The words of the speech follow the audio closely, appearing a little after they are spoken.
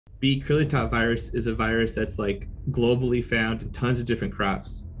B. curly top virus is a virus that's like globally found in tons of different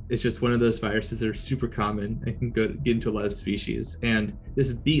crops. It's just one of those viruses that are super common and can get into a lot of species. And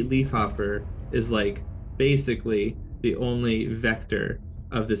this beet leafhopper is like basically the only vector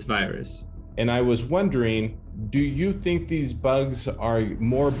of this virus. And I was wondering, do you think these bugs are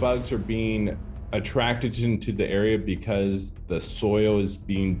more bugs are being attracted into the area because the soil is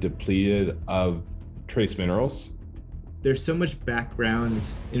being depleted of trace minerals? There's so much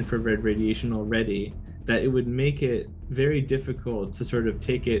background infrared radiation already that it would make it very difficult to sort of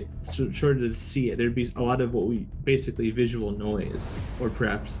take it, sort of see it. There'd be a lot of what we basically visual noise or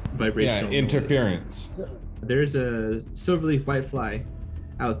perhaps vibrational interference. Noise. There's a silverleaf whitefly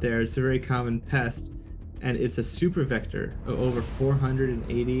out there. It's a very common pest, and it's a super vector of over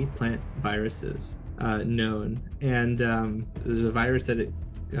 480 plant viruses known. And there's a virus that it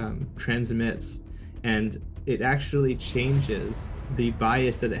transmits, and it actually changes the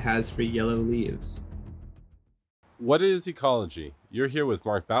bias that it has for yellow leaves. What is Ecology? You're here with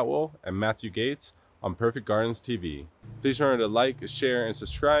Mark Boutwell and Matthew Gates on Perfect Gardens TV. Please remember to like, share, and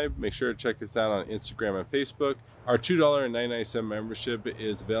subscribe. Make sure to check us out on Instagram and Facebook. Our $2.99 membership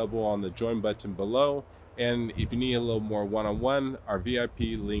is available on the join button below. And if you need a little more one-on-one, our VIP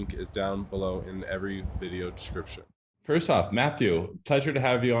link is down below in every video description. First off, Matthew, pleasure to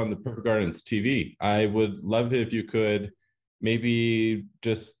have you on the Perfect Gardens TV. I would love it if you could maybe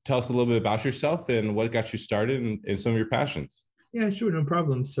just tell us a little bit about yourself and what got you started and some of your passions. Yeah, sure, no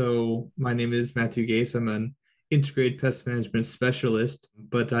problem. So my name is Matthew Gates. I'm an integrated pest management specialist,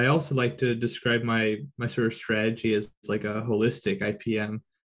 but I also like to describe my sort of strategy as like a holistic IPM,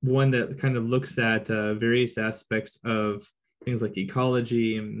 one that kind of looks at various aspects of things like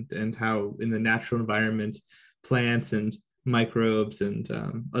ecology and how in the natural environment, plants and microbes and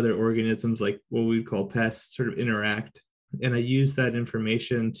other organisms like what we would call pests sort of interact. And I use that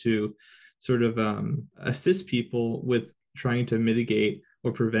information to sort of assist people with trying to mitigate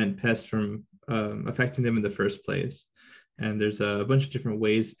or prevent pests from affecting them in the first place. And there's a bunch of different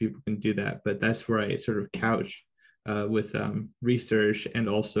ways people can do that, but that's where I sort of couch with research and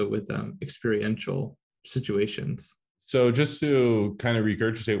also with experiential situations. So just to kind of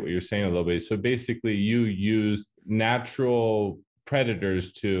regurgitate what you're saying a little bit, so basically you use natural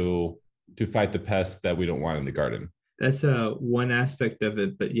predators to fight the pests that we don't want in the garden. That's one aspect of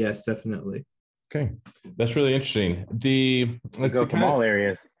it, but yes, definitely. Okay, that's really interesting. Let's go from all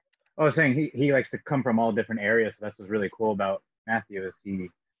areas. I was saying he likes to come from all different areas. So that's what's really cool about Matthew is he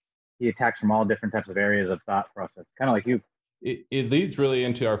attacks from all different types of areas of thought process, kind of like you. It leads really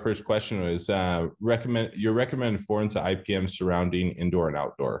into our first question was your recommended foreign to IPM surrounding indoor and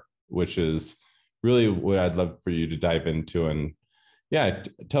outdoor, which is really what I'd love for you to dive into. And yeah,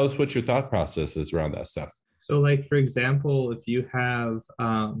 tell us what your thought process is around that stuff. So like, for example, if you have,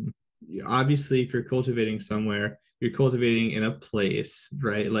 obviously if you're cultivating somewhere, you're cultivating in a place,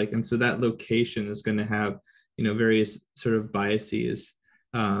 right? Like, and so that location is going to have, various sort of biases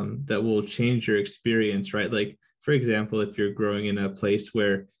that will change your experience, right? Like, for example, if you're growing in a place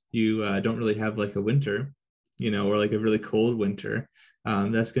where you don't really have like a winter, or like a really cold winter,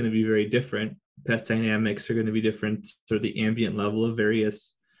 that's going to be very different. Pest dynamics are going to be different. Sort of the ambient level of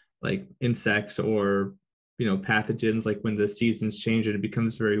various like insects or, pathogens, like when the seasons change and it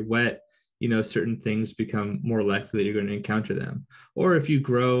becomes very wet, certain things become more likely that you're going to encounter them. Or if you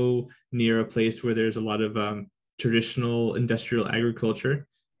grow near a place where there's a lot of traditional industrial agriculture,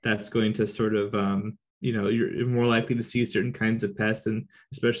 that's going to sort of, you're more likely to see certain kinds of pests, and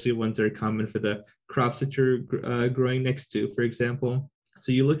especially ones that are common for the crops that you're growing next to, for example.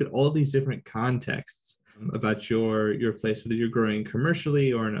 So you look at all these different contexts about your place, whether you're growing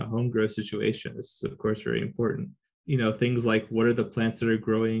commercially or in a home grow situation. This is, of course, very important. Things like what are the plants that are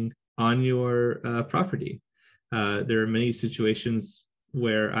growing on your property? There are many situations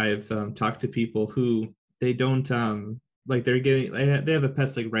where I've talked to people who they don't they have a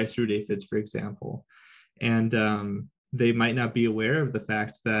pest like rice root aphids, for example, and they might not be aware of the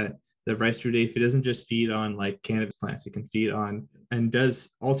fact that the rice root aphid doesn't just feed on like cannabis plants. It can feed on and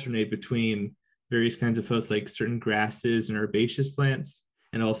does alternate between various kinds of hosts, like certain grasses and herbaceous plants,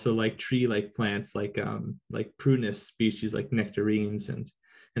 and also like tree-like plants, like prunus species, like nectarines and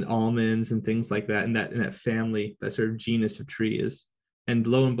almonds and things like that, and that family, that sort of genus of trees. And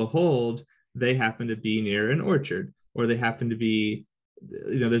lo and behold, they happen to be near an orchard, or they happen to be,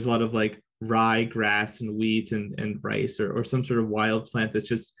 there's a lot of like rye grass and wheat and rice, or some sort of wild plant that's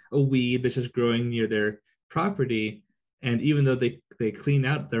just a weed that's just growing near their property. And even though they clean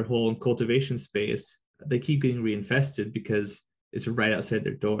out their whole cultivation space, they keep getting reinfested because it's right outside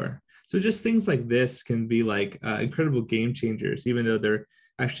their door. So just things like this can be like incredible game changers, even though they're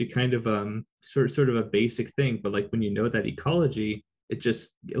actually kind of sort of a basic thing. But like when you know that ecology, it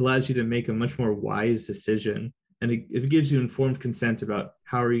just allows you to make a much more wise decision, and it gives you informed consent about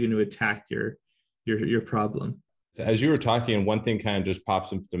how are you going to attack your problem. As you were talking, one thing kind of just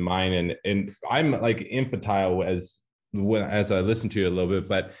pops into mind, and I'm like infantile as I listen to you a little bit,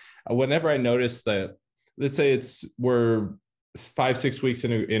 but whenever I notice that, let's say we're 5-6 weeks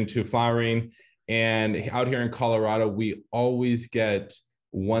into flowering, and out here in Colorado, we always get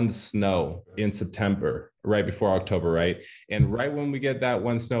one snow in September, right before October, right? And right when we get that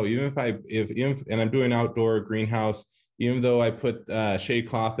one snow, even if and I'm doing outdoor greenhouse, even though I put shade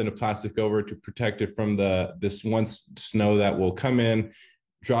cloth and a plastic over to protect it from this one snow that will come in,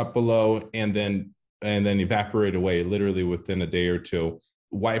 drop below, and then evaporate away literally within a day or two,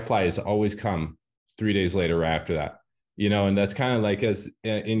 whiteflies always come 3 days later after that. And that's kind of like, as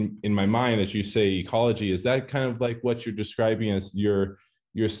in my mind, as you say, ecology, is that kind of like what you're describing as you're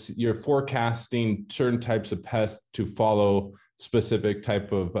forecasting certain types of pests to follow specific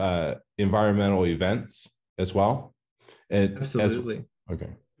type of environmental events as well? Absolutely. Okay.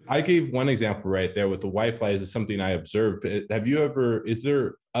 I gave one example right there with the whiteflies is something I observed. Is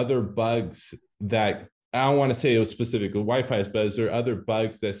there other bugs that, I don't want to say it was specific with whiteflies, but is there other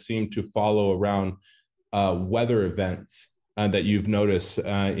bugs that seem to follow around weather events that you've noticed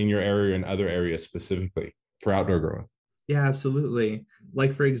in your area and other areas specifically for outdoor growing? Yeah, absolutely.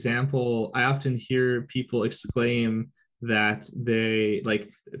 Like, for example, I often hear people exclaim that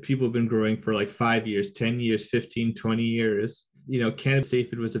people have been growing for like 5 years, 10 years, 15, 20 years. Cannabis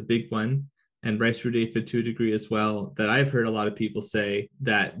aphid was a big one, and rice root aphid to a degree as well, that I've heard a lot of people say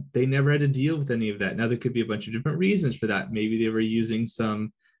that they never had to deal with any of that. Now, there could be a bunch of different reasons for that. Maybe they were using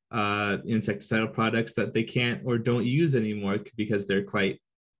some insecticidal products that they can't or don't use anymore because they're quite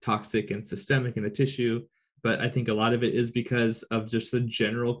toxic and systemic in the tissue. But I think a lot of it is because of just the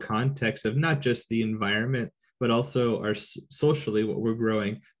general context of not just the environment, but also our socially what we're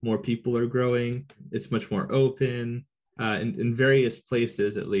growing. More people are growing. It's much more open in various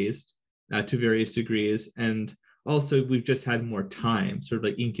places, at least to various degrees. And also we've just had more time, sort of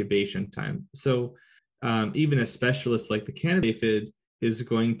like incubation time. So even a specialist like the cannabis aphid is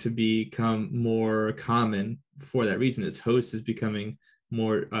going to become more common for that reason. Its host is becoming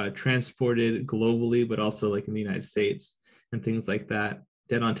more transported globally, but also like in the United States and things like that.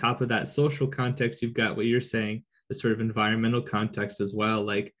 Then on top of that social context, you've got what you're saying, the sort of environmental context as well.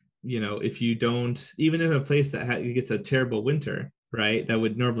 Like, if you don't, even if a place that gets a terrible winter, right, that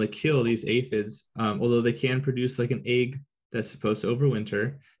would normally kill these aphids, although they can produce like an egg that's supposed to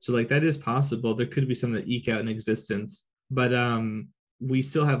overwinter. So like that is possible. There could be some that eke out in existence, but we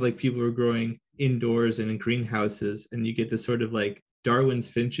still have like people who are growing indoors and in greenhouses, and you get this sort of like Darwin's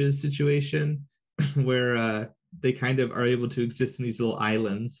finches situation where they kind of are able to exist in these little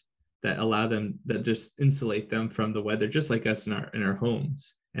islands that allow them, that just insulate them from the weather, just like us in our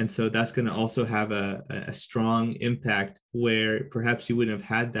homes. And so that's going to also have a strong impact where perhaps you wouldn't have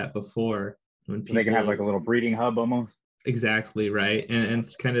had that before. When people, they can have like a little breeding hub almost. Exactly, right. And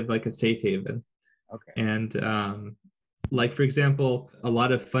it's kind of like a safe haven. Okay. And like, for example, a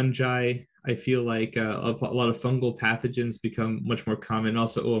lot of fungi, I feel like a lot of fungal pathogens become much more common,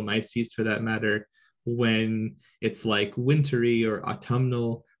 also oomycetes for that matter, when it's like wintry or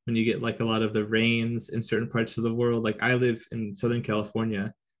autumnal, when you get like a lot of the rains in certain parts of the world. Like I live in Southern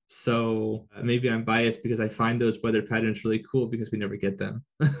California, so maybe I'm biased because I find those weather patterns really cool because we never get them.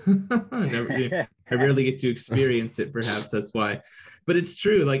 I rarely get to experience it, perhaps that's why. But it's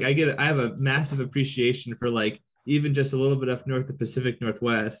true, like I have a massive appreciation for like even just a little bit up north, the Pacific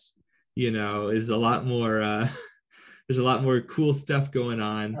Northwest, is a lot more there's a lot more cool stuff going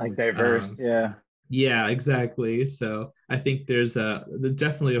on, like diverse. Yeah, exactly. So I think there's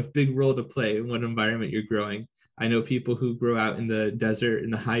definitely a big role to play in what environment you're growing. I know people who grow out in the desert, in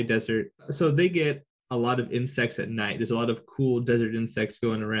the high desert, so they get a lot of insects at night. There's a lot of cool desert insects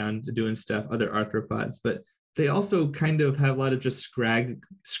going around doing stuff, other arthropods, but they also kind of have a lot of just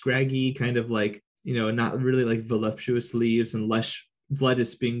scraggy kind of like, not really like voluptuous leaves and lush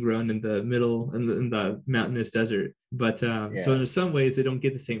lettuce being grown in the middle in the mountainous desert. But so in some ways they don't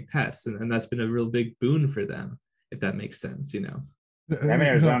get the same pests, and that's been a real big boon for them, if that makes sense. Having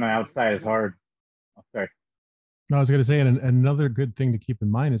Arizona outside is hard. Oh, sorry. No, I was going to say, and another good thing to keep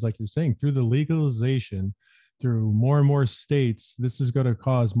in mind is, like you're saying, through the legalization, through more and more states, this is going to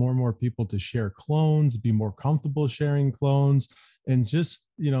cause more and more people to share clones, be more comfortable sharing clones, And just,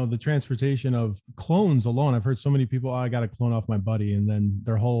 the transportation of clones alone, I've heard so many people, I got a clone off my buddy, and then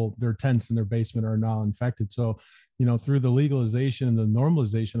their tents in their basement are now infected. So, through the legalization and the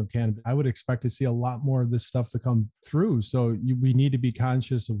normalization of cannabis, I would expect to see a lot more of this stuff to come through. So we need to be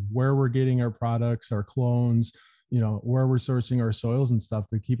conscious of where we're getting our products, our clones, where we're sourcing our soils and stuff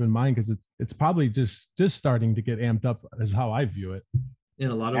to keep in mind, because it's probably just starting to get amped up, is how I view it. In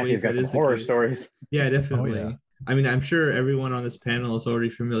a lot of ways, that is the horror case. Stories. Yeah, definitely. Oh, yeah. I mean, I'm sure everyone on this panel is already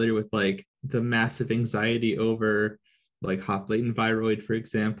familiar with like the massive anxiety over like hop latent viroid, for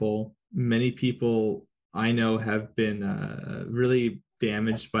example. Many people I know have been really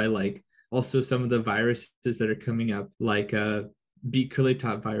damaged by like also some of the viruses that are coming up, like beet curly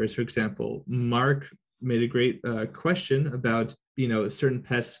top virus, for example. Mark made a great question about, certain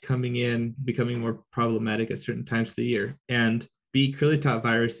pests coming in, becoming more problematic at certain times of the year. And beet curly top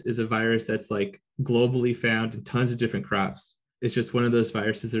virus is a virus that's like globally found in tons of different crops. It's just one of those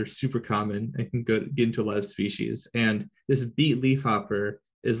viruses that are super common and can get into a lot of species. And this beet leafhopper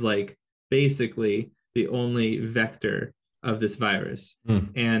is like basically the only vector of this virus.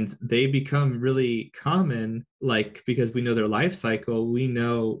 And they become really common, like, because we know their life cycle, we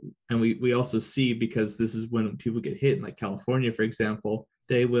know, and we also see, because this is when people get hit in like California, for example,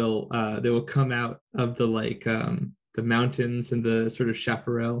 they will come out of the like the mountains and the sort of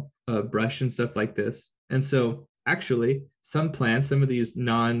chaparral brush and stuff like this. And so actually some plants, some of these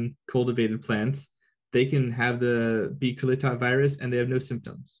non-cultivated plants, they can have the beet curly top virus and they have no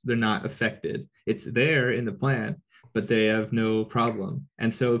symptoms. They're not affected. It's there in the plant, but they have no problem.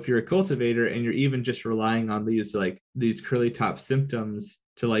 And so if you're a cultivator and you're even just relying on these curly top symptoms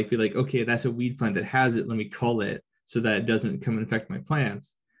to like be like, okay, that's a weed plant that has it, let me cull it so that it doesn't come and infect my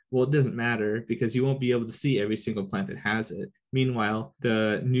plants. Well, it doesn't matter, because you won't be able to see every single plant that has it. Meanwhile,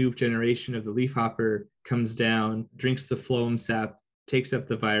 the new generation of the leafhopper comes down, drinks the phloem sap, takes up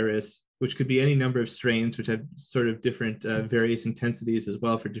the virus, which could be any number of strains, which have sort of different various intensities as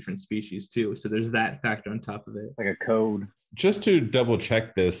well for different species too. So there's that factor on top of it. Like a code. Just to double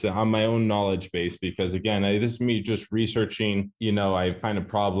check this on my own knowledge base, because again, this is me just researching. I find a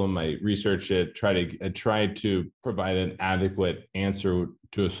problem, I research it, try to provide an adequate answer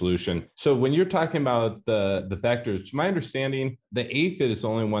to a solution. So when you're talking about the vectors, to my understanding, the aphid is the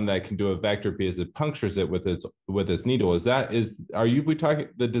only one that can do a vector because it punctures it with its needle. Are we talking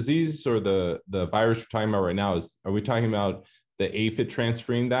the disease or the virus we're talking about right now? Are we talking about the aphid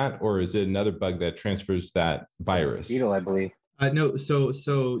transferring that, or is it another bug that transfers that virus? Beetle, I believe. No,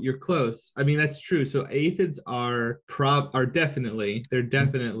 so you're close. I mean, that's true. So aphids are definitely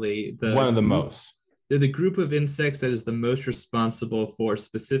one of the most. They're the group of insects that is the most responsible for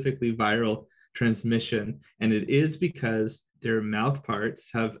specifically viral transmission, and it is because their mouth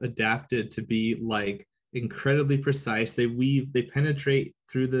parts have adapted to be like incredibly precise. They penetrate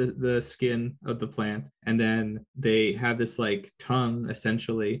through the skin of the plant, and then they have this like tongue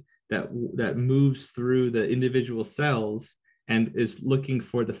essentially that moves through the individual cells and is looking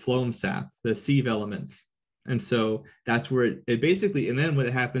for the phloem sap, the sieve elements. And so that's where it basically, and then what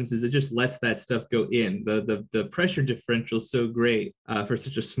happens is it just lets that stuff go in. The pressure differential is so great for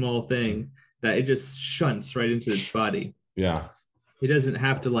such a small thing that it just shunts right into its body. Yeah. It doesn't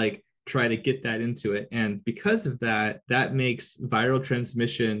have to like try to get that into it. And because of that, that makes viral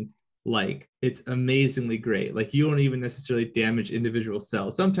transmission like it's amazingly great. Like you don't even necessarily damage individual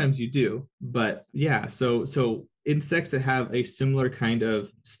cells. Sometimes you do, but yeah. So insects that have a similar kind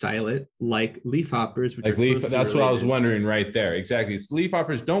of stylet, like leafhoppers, which that's related. What I was wondering right there. Exactly.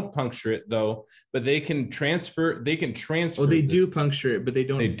 Leafhoppers don't puncture it though, but they can transfer. Oh, they do puncture it, but they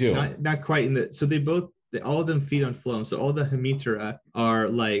don't. They do not quite in the. So all of them feed on phloem. So all the Hemiptera are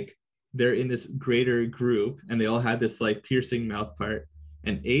like they're in this greater group, and they all have this like piercing mouth part.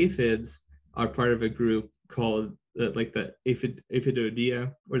 And aphids are part of a group called like the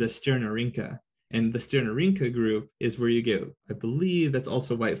Aphidodia or the Sternaryncha. And the Sternaryncha group is where you get, I believe that's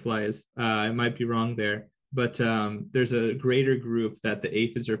also whiteflies. I might be wrong there, but there's a greater group that the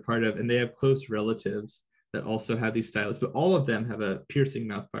aphids are part of, and they have close relatives that also have these styles, but all of them have a piercing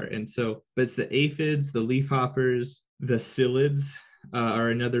mouth part. And so, but it's the aphids, the leafhoppers, the psyllids are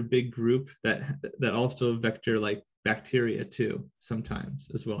another big group that also vector like bacteria too,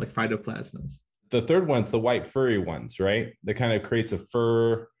 sometimes as well, like phytoplasmas. The third one's the white furry ones, right? That kind of creates a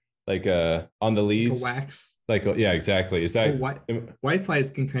fur like on the leaves, like a wax. Yeah, exactly. Is that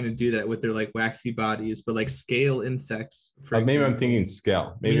whiteflies can kind of do that with their like waxy bodies, but like scale insects, for example, maybe I'm thinking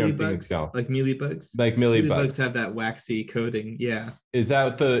scale. Like mealybugs. Like mealybugs have that waxy coating. Yeah. Is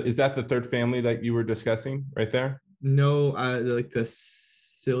that the third family that you were discussing right there? No, like the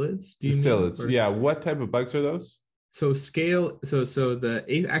psyllids. Psyllids. Yeah. What type of bugs are those? So scale. So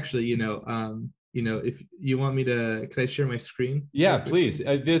the actually, if you want me to, can I share my screen? Yeah, please.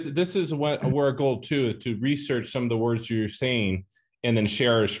 This is what our goal too, is to research some of the words you're saying and then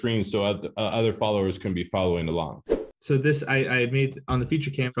share our screen so other followers can be following along. So this I made on the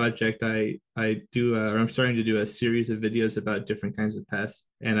Future Camp project. I'm starting to do a series of videos about different kinds of pests,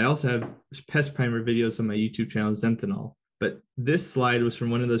 and I also have pest primer videos on my YouTube channel, Zenthanol. But this slide was from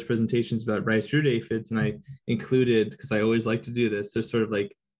one of those presentations about rice root aphids, and I included, because I always like to do this, there's sort of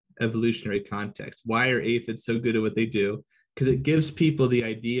like evolutionary context. Why are aphids so good at what they do? Because it gives people the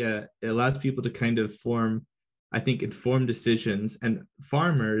idea, it allows people to kind of form, I think, informed decisions. And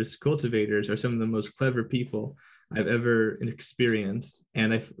farmers, cultivators are some of the most clever people I've ever experienced.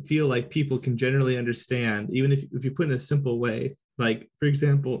 And I feel like people can generally understand, even if you put it in a simple way, like, for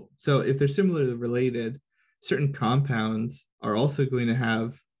example, so if they're similarly related, certain compounds are also going to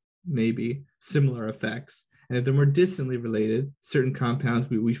have maybe similar effects. And if they're more distantly related, certain compounds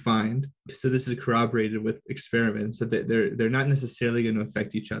we find, so this is corroborated with experiments, that they're not necessarily going to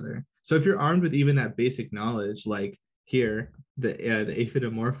affect each other. So if you're armed with even that basic knowledge, like here, the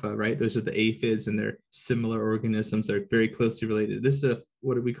Aphidomorpha, right? Those are the aphids, and they're similar organisms. They're very closely related. This is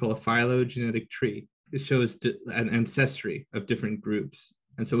what do we call a phylogenetic tree. It shows an ancestry of different groups.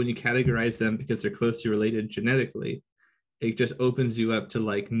 And so when you categorize them because they're closely related genetically, it just opens you up to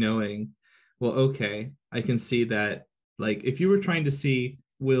like knowing, well, okay, I can see that, like, if you were trying to see,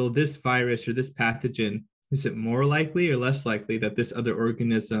 will this virus or this pathogen, is it more likely or less likely that this other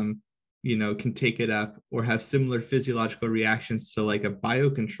organism, can take it up or have similar physiological reactions to like a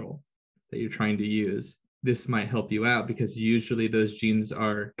biocontrol that you're trying to use? This might help you out because usually those genes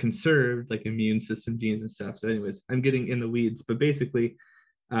are conserved, like immune system genes and stuff. So anyways, I'm getting in the weeds, but basically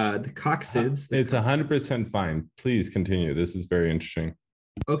the coccids. It's 100% fine. Please continue. This is very interesting.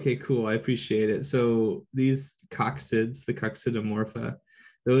 Okay, cool. I appreciate it. So these coccids, the Coccidomorpha,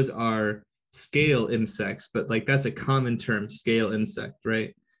 those are scale insects, but like that's a common term, scale insect,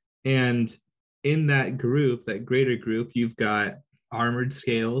 right? And in that group, that greater group, you've got armored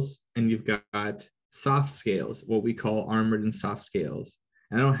scales and you've got soft scales, what we call armored and soft scales.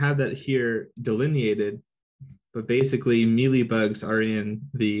 And I don't have that here delineated, but basically mealybugs are in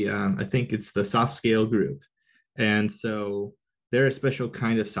the, I think it's the soft scale group. And so they're a special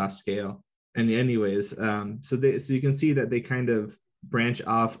kind of soft scale. And anyways, so you can see that they kind of branch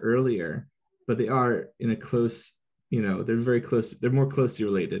off earlier, but they are in a close, they're very close. They're more closely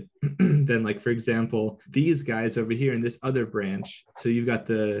related than, like, for example, these guys over here in this other branch. So you've got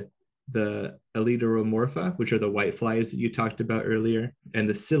the Elidoromorpha, which are the white flies that you talked about earlier, and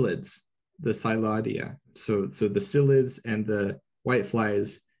the psyllids, the Psyllodia. So the psyllids and the white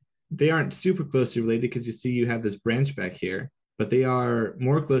flies, they aren't super closely related because you see you have this branch back here, but they are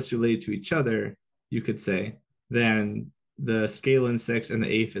more closely related to each other, you could say, than the scale insects and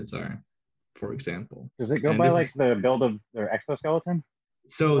the aphids are, for example. Does it go by like the build of their exoskeleton?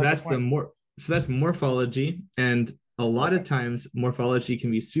 So that's that's morphology. And a lot of times morphology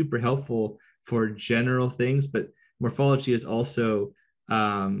can be super helpful for general things, but morphology has also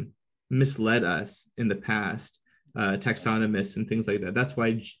misled us in the past, taxonomists and things like that. That's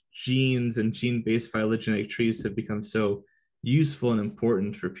why genes and gene-based phylogenetic trees have become so useful and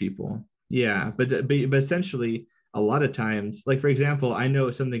important for people. Yeah, but essentially, a lot of times, like, for example, I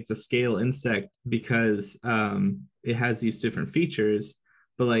know something's a scale insect because it has these different features,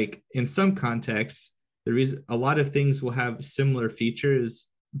 but like in some contexts, the reason a lot of things will have similar features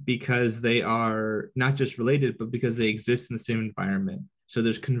because they are not just related, but because they exist in the same environment. So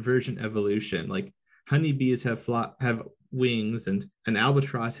there's convergent evolution. Like honeybees have wings, and an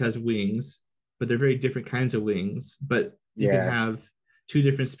albatross has wings, but they're very different kinds of wings. But you can have two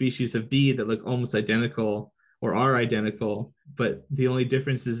different species of bee that look almost identical or are identical, but the only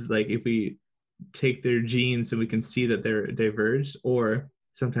difference is like if we take their genes and we can see that they're diverged, or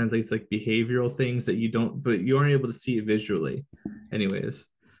sometimes it's like behavioral things that you aren't able to see it visually. Anyways,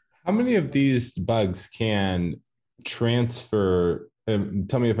 how many of these bugs can transfer?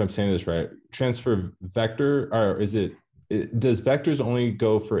 Tell me if I'm saying this right. Transfer vector, or does vectors only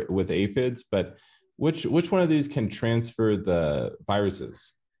go with aphids? But which one of these can transfer the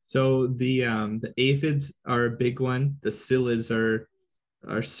viruses? So the aphids are a big one. The psyllids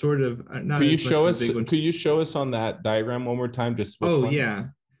are sort of not. Could you show us on that diagram one more time? Just which ones? Yeah.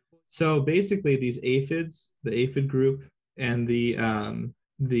 So basically, these aphids, the aphid group, and the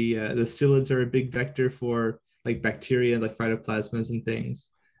psyllids are a big vector for like bacteria, like phytoplasmas and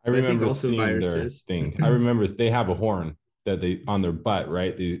things. I remember seeing viruses. Their thing. I remember they have a horn that they on their butt,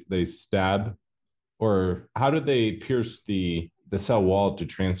 right? They stab, or how do they pierce the cell wall to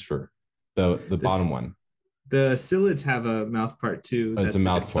transfer the bottom one? The psyllids have a mouth part too. Oh, it's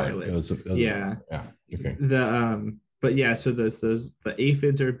that's a like mouth part. Yeah. Yeah. Okay. But yeah, so the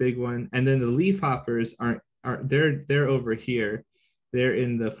aphids are a big one, and then the leafhoppers they're over here. They're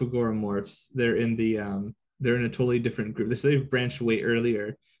in the phagoromorphs. They're in a totally different group. So they've branched way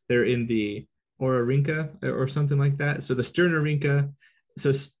earlier. They're in the Ororhyncha or something like that. So the Sternarhyncha,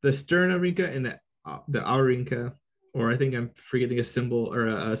 the Sternarhyncha and the Aurhyncha, or I think I'm forgetting a symbol or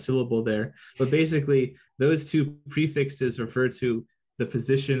a syllable there. But basically, those two prefixes refer to the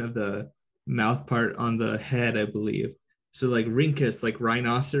position of the mouth part on the head, I believe. So like rhynchus, like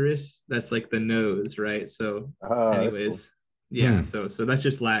rhinoceros, that's like the nose, right? So anyways, cool. Yeah, so that's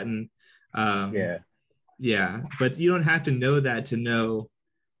just Latin. Yeah, but you don't have to know that to know,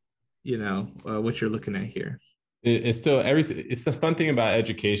 what you're looking at here. It's still it's the fun thing about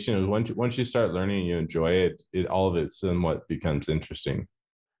education is once you start learning, you enjoy it, all of it somewhat becomes interesting.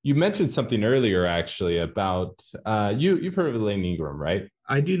 You mentioned something earlier actually about you've heard of Elaine Ingham, right?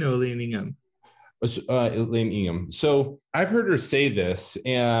 I do know Elaine Ingham. Elaine Ingham. So I've heard her say this,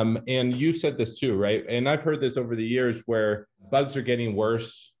 and you said this too, right? And I've heard this over the years where bugs are getting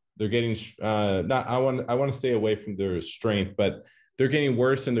worse. They're getting not. I want to stay away from their strength, but they're getting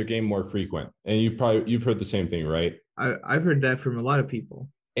worse and they're getting more frequent. And you've heard the same thing, right? I've heard that from a lot of people.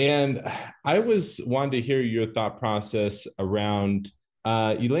 And I wanted to hear your thought process around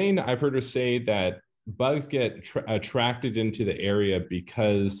Elaine. I've heard her say that bugs get attracted into the area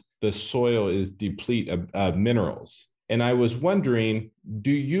because the soil is deplete of minerals. And I was wondering,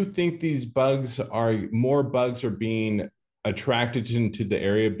 do you think these more bugs are being attracted into the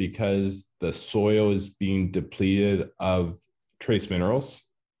area because the soil is being depleted of trace minerals?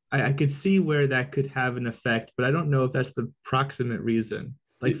 I could see where that could have an effect, but I don't know if that's the proximate reason.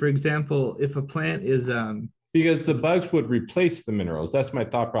 Like, for example, if a plant is because the bugs would replace the minerals. That's my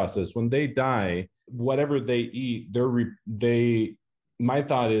thought process. When they die, whatever they eat, my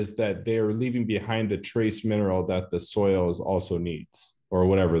thought is that they are leaving behind the trace mineral that the soil also needs, or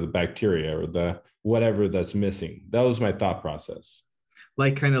whatever, the bacteria or the whatever that's missing. That was my thought process.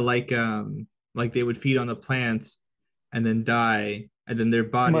 Like they would feed on the plant and then die, and then their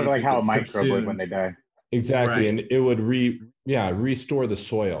bodies more like how a microbe would when they die. Exactly. Right. And it would restore the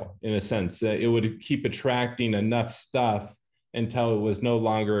soil in a sense. It would keep attracting enough stuff until it was no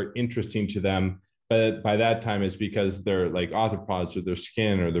longer interesting to them. But by that time, it's because they're like arthropods or their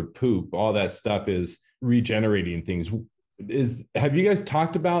skin or their poop, all that stuff is regenerating things. Have you guys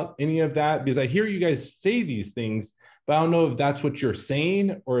talked about any of that? Because I hear you guys say these things, but I don't know if that's what you're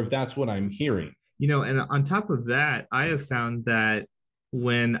saying or if that's what I'm hearing. And on top of that, I have found that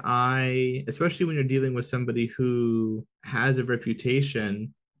especially when you're dealing with somebody who has a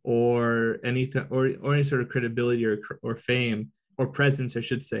reputation or anything, or any sort of credibility or fame or presence, I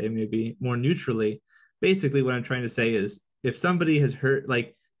should say, maybe more neutrally. Basically, what I'm trying to say is, if somebody has heard,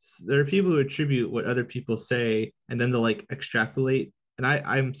 like, there are people who attribute what other people say and then they'll like extrapolate. And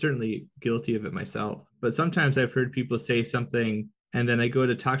I'm certainly guilty of it myself. But sometimes I've heard people say something and then I go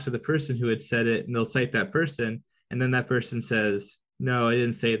to talk to the person who had said it and they'll cite that person. And then that person says, no, I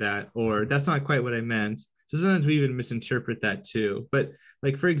didn't say that, or that's not quite what I meant. So sometimes we even misinterpret that too. But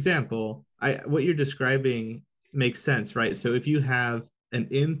like, for example, what you're describing makes sense, right? So if you have an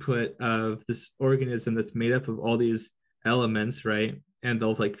input of this organism that's made up of all these elements, right? And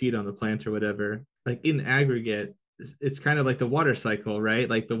they'll like feed on the plant or whatever, like in aggregate, it's kind of like the water cycle, right?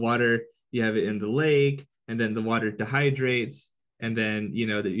 Like the water, you have it in the lake and then the water dehydrates. And then,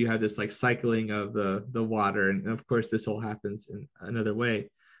 that you have this like cycling of the water. And of course, this all happens in another way.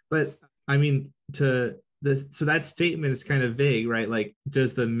 But I mean, so that statement is kind of vague, right? Like,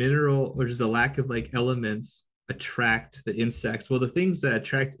 does the mineral or does the lack of like elements attract the insects? Well, the things that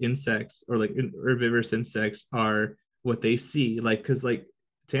attract insects or like herbivorous insects are what they see. Like, because like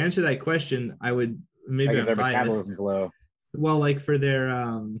to answer that question, I would maybe their metabolism is low. Well, like for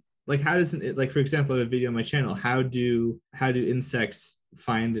their like, how doesn't it, like, for example, I have a video on my channel, how do insects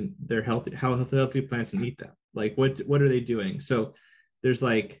find their healthy plants and eat them? Like, what are they doing? So there's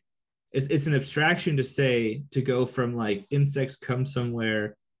like, it's an abstraction to go from like insects come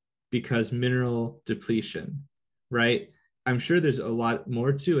somewhere because mineral depletion, right? I'm sure there's a lot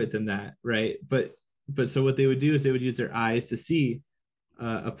more to it than that, right? But so what they would do is they would use their eyes to see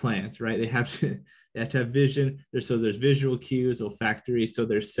a plant, right? They have to have vision. There's visual cues, olfactory, so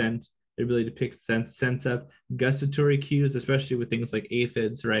there's scent, their ability to pick scent up, gustatory cues, especially with things like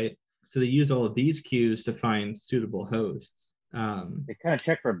aphids, right? So they use all of these cues to find suitable hosts. They kind of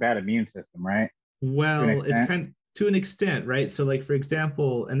check for a bad immune system, right? Well, it's kind of to an extent, right? So like, for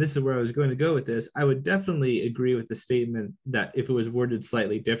example, and this is where I was going to go with this, I would definitely agree with the statement that if it was worded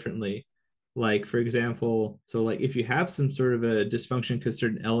slightly differently, Like, for example, so like if you have some sort of a dysfunction because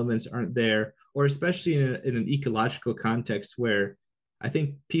certain elements aren't there, or especially in an ecological context where I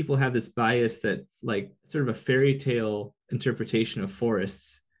think people have this bias that like sort of a fairy tale interpretation of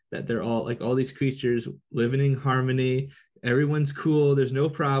forests, that they're all like all these creatures living in harmony, everyone's cool, there's no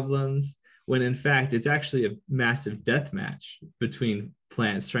problems, when in fact it's actually a massive death match between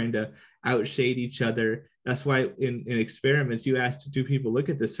plants trying to outshade each other. That's why in experiments you ask, do people look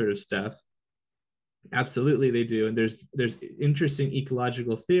at this sort of stuff? Absolutely they do. And there's interesting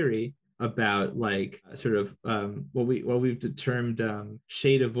ecological theory about like sort of what we've termed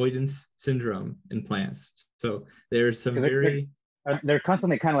shade avoidance syndrome in plants. So there's some they're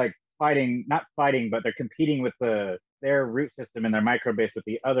constantly kind of like not fighting, but they're competing with their root system and their microbase with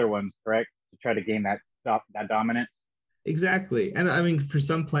the other ones, correct? To try to gain that dominance. Exactly. And I mean, for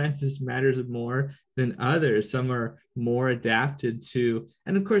some plants, this matters more than others. Some are more adapted to,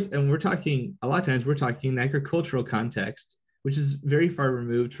 and of course, and we're talking, a lot of times we're talking in agricultural context, which is very far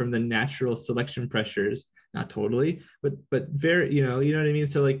removed from the natural selection pressures. Not totally, but very, you know what I mean?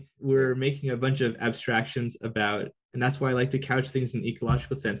 So like we're making a bunch of abstractions about, and that's why I like to couch things in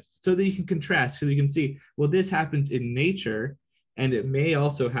ecological sense, so that you can contrast, so you can see, well, this happens in nature, and it may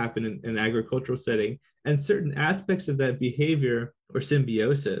also happen in an agricultural setting. And certain aspects of that behavior or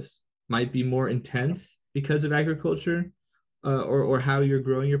symbiosis might be more intense because of agriculture, or how you're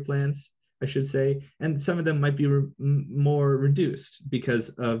growing your plants, I should say. And some of them might be more reduced because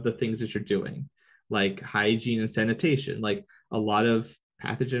of the things that you're doing, like hygiene and sanitation. Like a lot of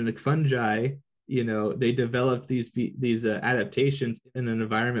pathogenic fungi, they developed these adaptations in an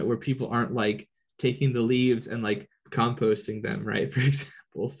environment where people aren't like taking the leaves and like composting them, right? For example.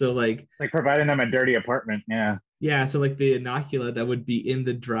 So like providing them a dirty apartment. Yeah. So like the inocula that would be in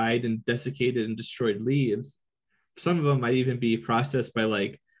the dried and desiccated and destroyed leaves, some of them might even be processed by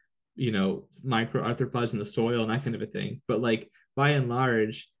like, microarthropods in the soil and that kind of a thing. But like by and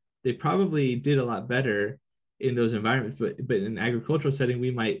large, they probably did a lot better in those environments. But in an agricultural setting,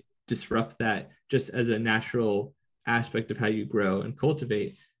 we might disrupt that just as a natural aspect of how you grow and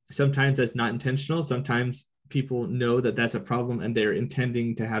cultivate. Sometimes that's not intentional. Sometimes people know that that's a problem and they're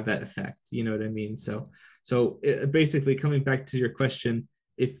intending to have that effect. You know what I mean? So basically, coming back to your question,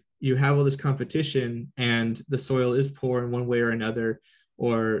 if you have all this competition and the soil is poor in one way or another,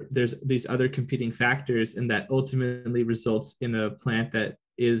 or there's these other competing factors, and that ultimately results in a plant that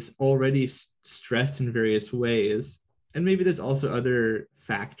is already stressed in various ways. And maybe there's also other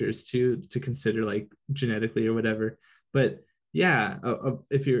factors too to consider, like genetically or whatever. But yeah,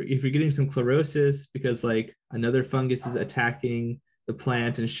 if you're getting some chlorosis because like another fungus is attacking the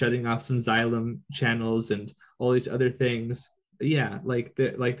plant and shutting off some xylem channels and all these other things, yeah,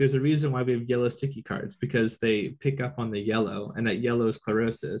 there's a reason why we have yellow sticky cards, because they pick up on the yellow, and that yellow is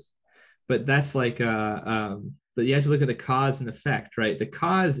chlorosis. But that's like but you have to look at the cause and effect, right? The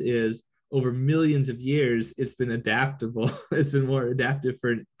cause is over millions of years it's been adaptable. It's been more adaptive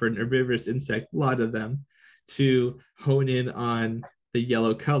for an herbivorous insect, a lot of them, to hone in on the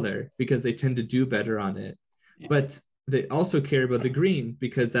yellow color because they tend to do better on it. But they also care about the green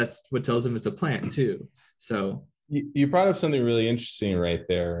because that's what tells them it's a plant too. So you brought up something really interesting right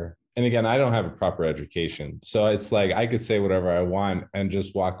there. And again, I don't have a proper education. So it's like I could say whatever I want and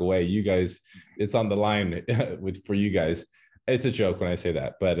just walk away. You guys, it's on the line for you guys. It's a joke when I say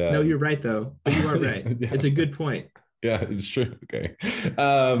that, but no, you're right though. But you are right. Yeah. It's a good point. Yeah, it's true. Okay.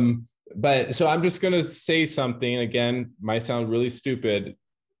 But so I'm just going to say something, again, might sound really stupid.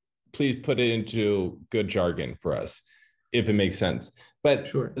 Please put it into good jargon for us, if it makes sense. But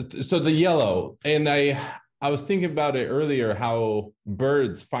sure. So the yellow, and I was thinking about it earlier, how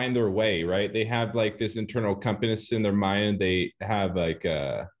birds find their way, right? They have like this internal compass in their mind, and they have like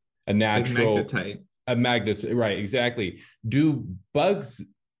a natural a magnet, right? Exactly. Do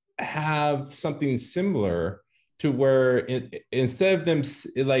bugs have something similar to where instead of them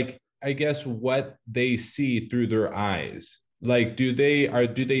like, I guess what they see through their eyes, like do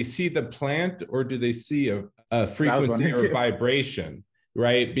they see the plant, or do they see a frequency or vibration,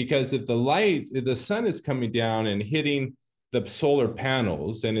 right? Because if the sun is coming down and hitting the solar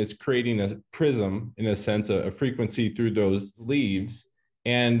panels, and it's creating a prism, in a sense, a frequency through those leaves,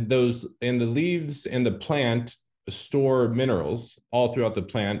 and the leaves and the plant store minerals all throughout the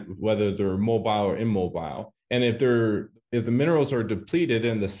plant, whether they're mobile or immobile. And if the minerals are depleted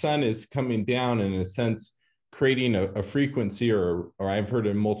and the sun is coming down, in a sense, creating a frequency, or I've heard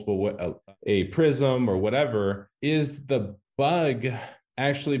in multiple, a prism or whatever, is the bug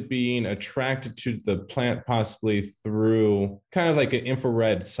actually being attracted to the plant possibly through kind of like an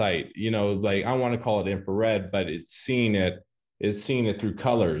infrared sight, like I want to call it infrared, but it's seeing it it's seeing it through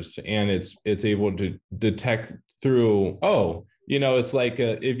colors, and it's able to detect through, oh, it's like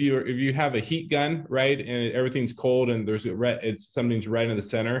if you have a heat gun, right, and everything's cold and there's something's right in the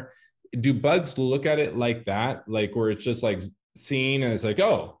center. Do bugs look at it like that, like where it's just like seeing and it's like,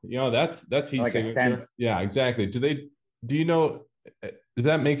 oh, that's heat like signature? Yeah, exactly. Do you know? Does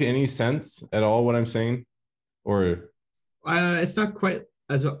that make any sense at all? What I'm saying, or it's not quite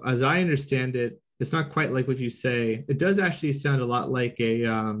as I understand it. It's not quite like what you say. It does actually sound a lot like a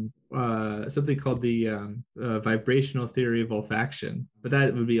something called the vibrational theory of olfaction, but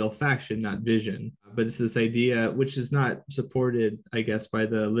that would be olfaction, not vision. But it's this idea, which is not supported, I guess, by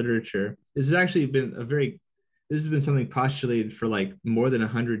the literature. This has actually been this has been something postulated for like more than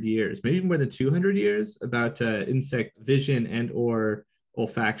 100 years, maybe more than 200 years, about insect vision and or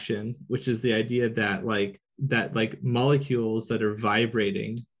olfaction, which is the idea that molecules that are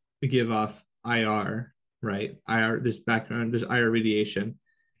vibrating give off IR, right? There's IR radiation.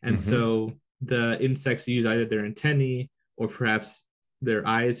 And so the insects use either their antennae or perhaps their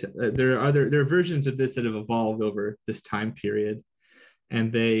eyes. There are versions of this that have evolved over this time period.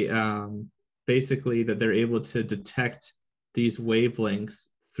 And they basically that they're able to detect these wavelengths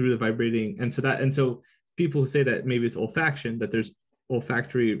through the vibrating. And so people who say that maybe it's olfaction, that there's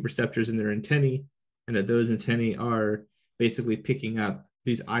olfactory receptors in their antennae, and that those antennae are basically picking up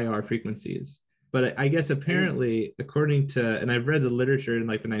these IR frequencies. But I guess apparently, according to, and I've read the literature in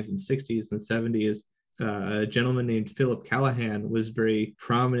like the 1960s and 70s, a gentleman named Philip Callahan was very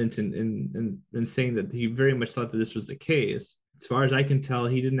prominent in saying that he very much thought that this was the case. As far as I can tell,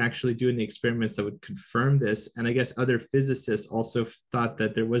 he didn't actually do any experiments that would confirm this. And I guess other physicists also thought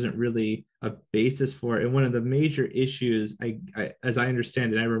that there wasn't really a basis for it. And one of the major issues, as I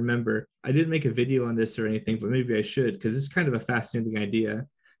understand it, I remember, I didn't make a video on this or anything, but maybe I should, because it's kind of a fascinating idea.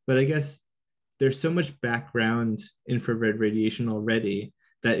 But I guess there's so much background infrared radiation already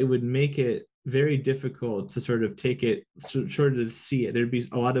that it would make it very difficult to sort of take it, sort of see it. There'd be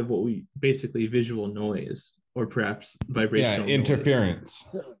a lot of what we basically visual noise, or perhaps vibrational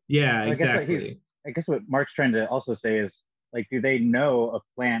interference. Noise. Yeah, exactly. I guess what Mark's trying to also say is, like, do they know a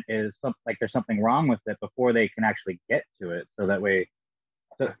plant is like there's something wrong with it before they can actually get to it? So that way,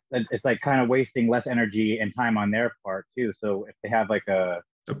 so it's like kind of wasting less energy and time on their part too. So if they have like a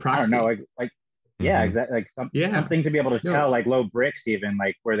proxy. I don't know, like yeah, exactly, like something to be able to tell, like low bricks, even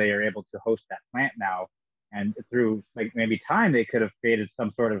like where they are able to host that plant now, and through like maybe time they could have created some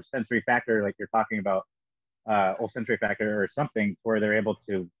sort of sensory factor, like you're talking about, olfactory factor or something, where they're able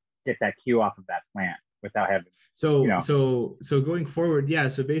to get that cue off of that plant without having. So going forward,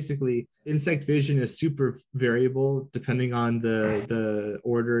 so basically insect vision is super variable depending on the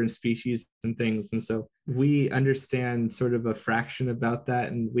order and species and things. And so we understand sort of a fraction about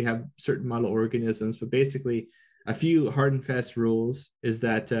that, and we have certain model organisms, but basically a few hard and fast rules is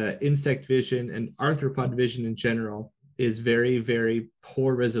that insect vision and arthropod vision in general is very, very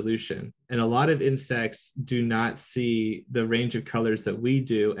poor resolution. And a lot of insects do not see the range of colors that we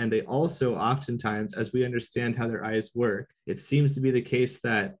do. And they also oftentimes, as we understand how their eyes work, it seems to be the case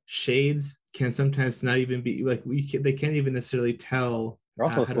that shades can sometimes not even be like, they can't even necessarily tell. They're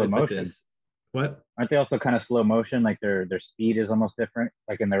also slow motion. What? Aren't they also kind of slow motion? Like their speed is almost different,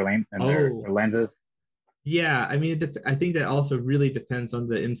 like in their length and their lenses. Yeah, I mean, I think that also really depends on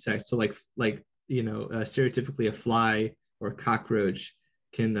the insect. So like stereotypically a fly or a cockroach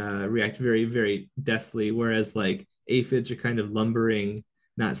can react very, very deftly, whereas like aphids are kind of lumbering,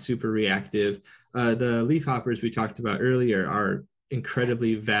 not super reactive. The leafhoppers we talked about earlier are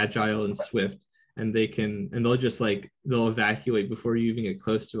incredibly agile and swift, and they'll evacuate before you even get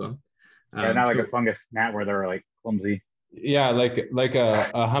close to them. Not like a fungus gnat where they're like clumsy. Yeah, like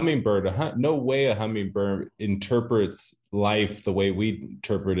a hummingbird. No way a hummingbird interprets life the way we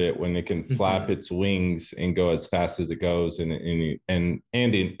interpret it, when it can flap its wings and go as fast as it goes in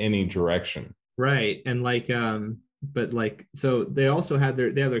any direction. Right, and so they also have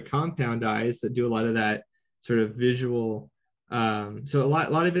their compound eyes that do a lot of that sort of visual. So a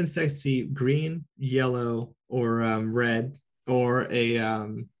lot of insects see green, yellow, or red, or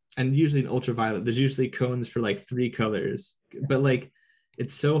and usually in ultraviolet. There's usually cones for like 3 colors, but like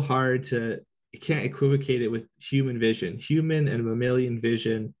it's so hard you can't equivocate it with human vision. Human and mammalian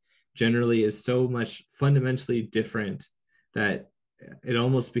vision generally is so much fundamentally different that it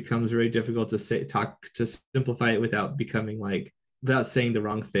almost becomes very difficult to simplify it without saying the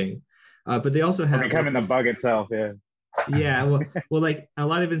wrong thing. But they also have becoming the bug itself. Yeah, well, like a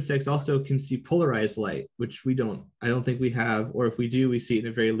lot of insects also can see polarized light, which I don't think we have, or if we do, we see it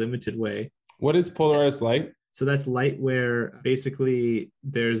in a very limited way. What is polarized light? So that's light where basically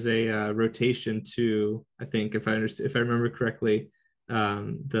there's a rotation to, I think, if I remember correctly,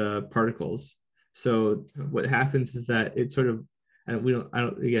 the particles. So what happens is that it sort of, and we don't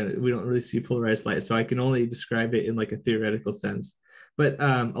really see polarized light. So I can only describe it in like a theoretical sense. But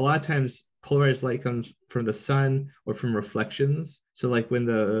a lot of times polarized light comes from the sun or from reflections. So like when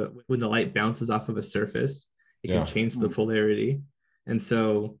the light bounces off of a surface, it can change the polarity. And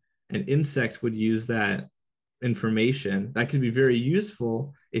so an insect would use that information. That could be very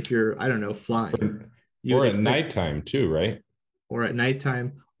useful if you're, I don't know, flying. Or at nighttime too, right? Or at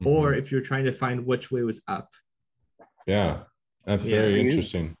nighttime, or if you're trying to find which way was up. Yeah, that's very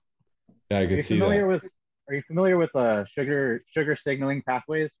interesting. Yeah, I can see that. Are you familiar with sugar signaling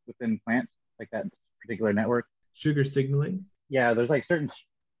pathways within plants, like that particular network? Sugar signaling? Yeah, there's like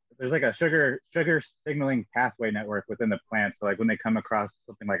a sugar signaling pathway network within the plant. So like when they come across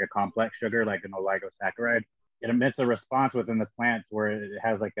something like a complex sugar, like an oligosaccharide, it emits a response within the plant where it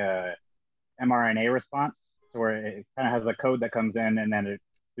has like a mRNA response. So where it kind of has a code that comes in, and then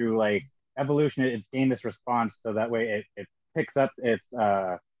through like evolution, it's gained this response. So that way it picks up its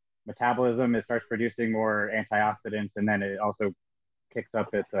metabolism, it starts producing more antioxidants, and then it also kicks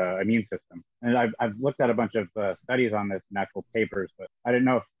up its immune system. And I've looked at a bunch of studies on this in actual papers, but I didn't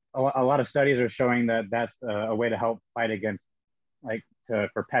know if a lot of studies are showing that that's a way to help fight against, like,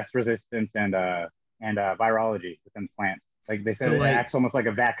 for pest resistance and virology within plants. Like they said, so it acts almost like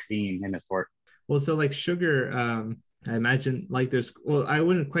a vaccine in a sort. Well, so like sugar, I imagine like I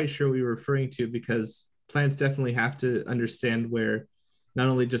wasn't quite sure what you were referring to, because plants definitely have to understand where not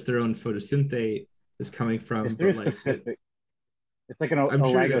only just their own photosynthate is coming from, but like it's like an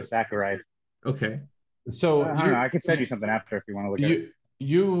oligosaccharide. Okay. So I don't know. I could send you something after if you want to look at it.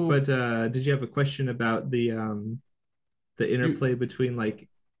 But did you have a question about the interplay between, like,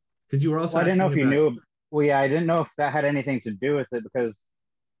 because you were also I didn't know if you knew. Well, yeah, I didn't know if that had anything to do with it, because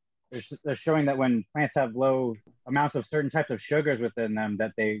they're showing that when plants have low amounts of certain types of sugars within them,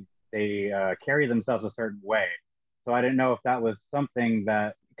 that they carry themselves a certain way. So I didn't know if that was something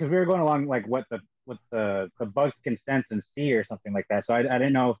that, because we were going along like what the bugs can sense and see or something like that. So I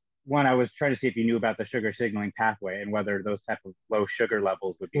didn't know. One, I was trying to see if you knew about the sugar signaling pathway and whether those type of low sugar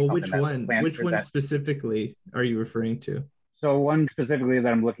levels would be. Well, which one specifically are you referring to? So one specifically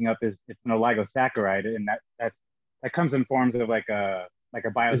that I'm looking up is it's an oligosaccharide, and that comes in forms of like a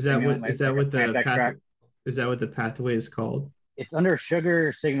biostimulant. Is that what the pathway is called? It's under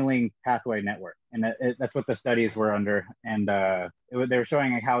sugar signaling pathway network, and that's what the studies were under. And they were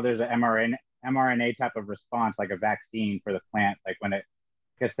showing how there's an mRNA type of response, like a vaccine for the plant. Like when it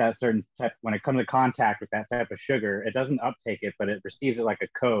gets that certain type, when it comes in contact with that type of sugar, it doesn't uptake it, but it receives it like a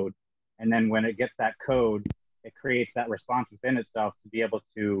code. And then when it gets that code, it creates that response within itself to be able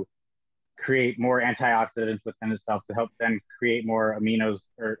to create more antioxidants within itself to help then create more aminos,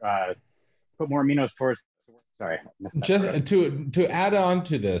 or put more aminos towards. Sorry. Just to add on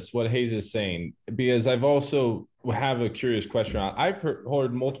to this, what Hayes is saying, because I've also have a curious question. I've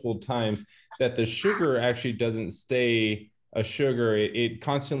heard multiple times that the sugar actually doesn't stay a sugar. It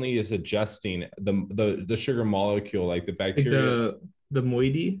constantly is adjusting the sugar molecule, like the bacteria. Like the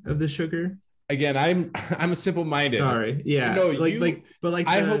moiety of the sugar. Again, I'm simple-minded. Sorry, yeah. No,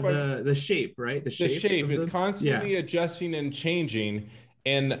 the shape, right? The shape is constantly adjusting and changing,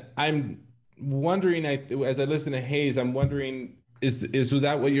 and I'm wondering, as I listen to Hayes, I'm wondering, is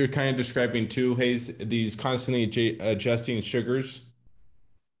that what you're kind of describing too, Hayes? These constantly adjusting sugars.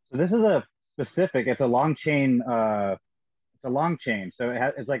 So this is it's a long chain. It's a long chain. So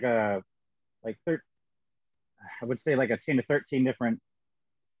it's like I would say like a chain of 13 different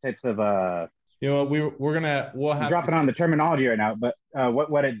types of. We'll have dropping on the terminology right now, but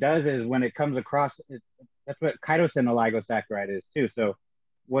what it does is when it comes across, that's what chitosan oligosaccharide is too. So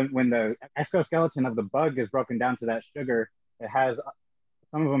when the exoskeleton of the bug is broken down to that sugar, it has,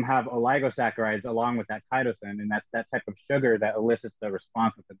 some of them have oligosaccharides along with that chitosan, and that's that type of sugar that elicits the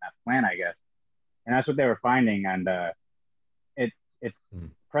response within that plant, I guess. And that's what they were finding, and it's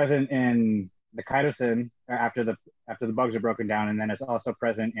present in the chitosan after the bugs are broken down, and then it's also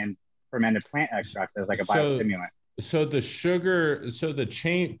present in fermented plant extracts as like a biostimulant. So the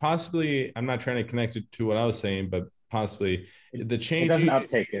chain, possibly, I'm not trying to connect it to what I was saying, but possibly the changing, it doesn't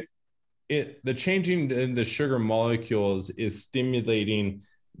uptake it. The changing in the sugar molecules is stimulating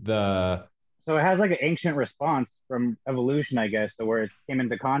the. So it has like an ancient response from evolution, I guess, so where it came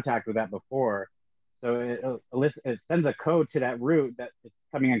into contact with that before. So it sends a code to that root that it's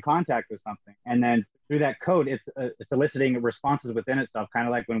coming in contact with something, and then through that code, it's eliciting responses within itself, kind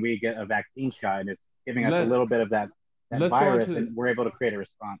of like when we get a vaccine shot, and it's giving us a little bit of that let's go on virus, to and we're able to create a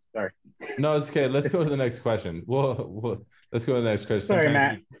response. Sorry. No, it's okay. Let's go to the next question. Let's go to the next question. Sorry,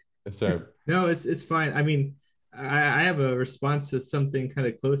 Matt. Sorry. No, it's fine. I mean, I have a response to something kind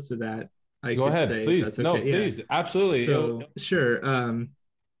of close to that. Go ahead, please. Okay. No, please. Yeah. Absolutely. So sure.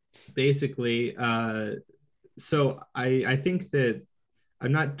 Basically, so I think that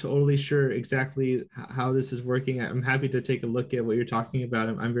I'm not totally sure exactly how this is working. I'm happy to take a look at what you're talking about.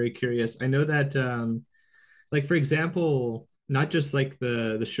 I'm very curious. I know that, like, for example, not just like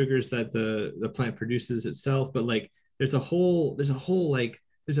the sugars that the plant produces itself, but like there's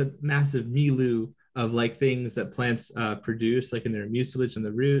a massive milieu of like things that plants produce, like in their mucilage and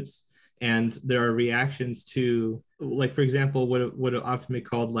the roots. And there are reactions to, like, for example, what often be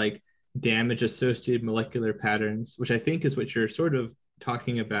called like damage associated molecular patterns, which I think is what you're sort of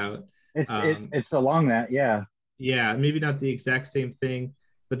talking about. It's along that, yeah. Yeah, maybe not the exact same thing,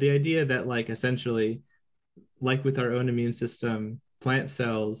 but the idea that, like, essentially, like with our own immune system, plant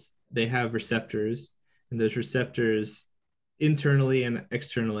cells, they have receptors, and those receptors internally and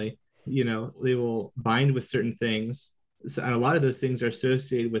externally, they will bind with certain things. So, and a lot of those things are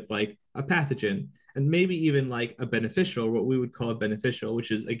associated with like a pathogen, and maybe even like a beneficial, what we would call a beneficial, which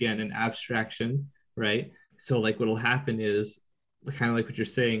is again an abstraction, right? So like what'll happen is kind of like what you're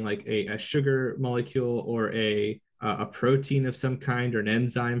saying, like a sugar molecule or a protein of some kind, or an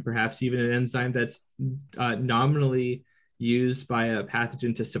enzyme, perhaps even an enzyme that's nominally used by a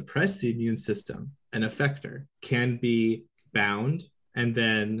pathogen to suppress the immune system, an effector, can be bound, and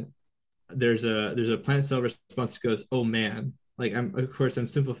then there's a plant cell response that goes, oh man, like of course I'm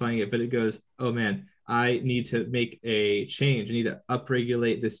simplifying it, but it goes, oh man, I need to make a change. I need to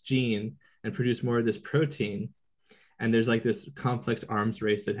upregulate this gene and produce more of this protein. And there's like this complex arms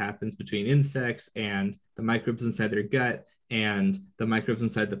race that happens between insects and the microbes inside their gut, and the microbes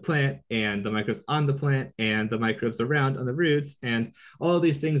inside the plant, and the microbes on the plant, and the microbes around on the roots. And all of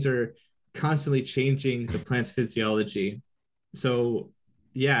these things are constantly changing the plant's physiology. So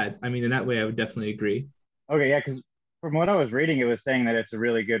yeah, I mean, in that way, I would definitely agree. Okay, yeah, because from what I was reading, it was saying that it's a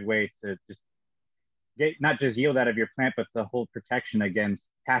really good way to just get not just yield out of your plant, but to hold protection against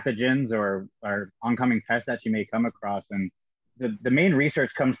pathogens or oncoming pests that you may come across. And the main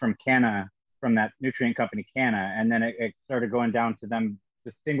research comes from Canna, from that nutrient company Canna, and then it started going down to them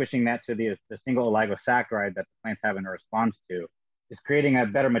distinguishing that to the single oligosaccharide that the plants have in a response to, is creating a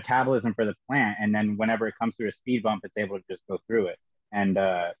better metabolism for the plant. And then whenever it comes through a speed bump, it's able to just go through it. And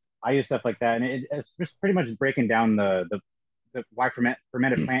I use stuff like that, and it's just pretty much breaking down the why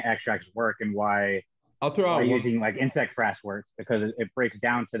fermented plant extracts work, and why I'll throw out using like insect frass works, because it breaks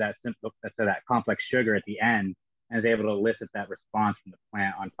down to that complex sugar at the end, and is able to elicit that response from the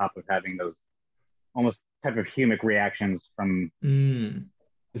plant on top of having those almost type of humic reactions from the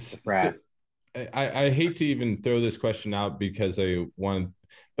frass. So, I hate to even throw this question out because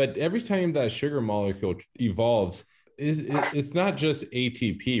but every time that sugar molecule evolves, it's not just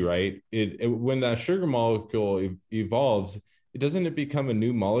ATP, right? When that sugar molecule evolves, doesn't it become a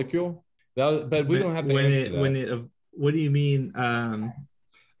new molecule? But we don't have to answer that. What do you mean?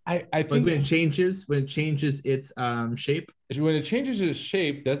 I think when it changes its shape. When it changes its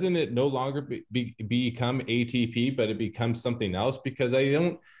shape, doesn't it no longer become ATP, but it becomes something else? Because I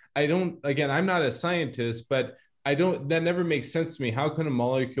don't. Again, I'm not a scientist, but that never makes sense to me. How can a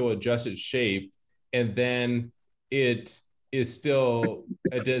molecule adjust its shape and then it is still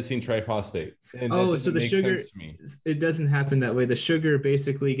adenosine triphosphate? And so the sugar, it doesn't happen that way. The sugar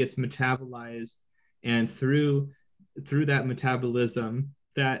basically gets metabolized, and through that metabolism,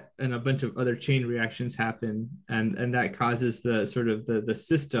 that and a bunch of other chain reactions happen, and that causes the sort of the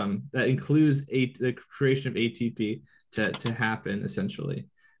system that includes the creation of ATP to happen, essentially.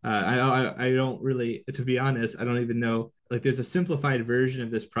 I don't really, to be honest, I don't even know, like, there's a simplified version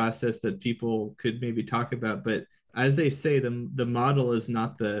of this process that people could maybe talk about, but as they say, the model is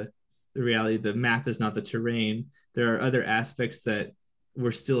not the reality, the map is not the terrain. There are other aspects that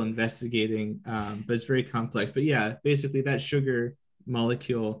we're still investigating, but it's very complex. But yeah, basically that sugar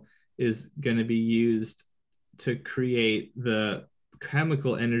molecule is going to be used to create the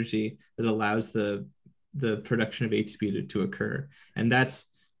chemical energy that allows the production of ATP to occur. And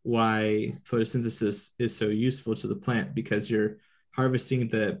that's why photosynthesis is so useful to the plant, because you're harvesting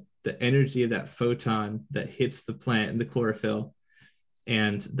the energy of that photon that hits the plant and the chlorophyll,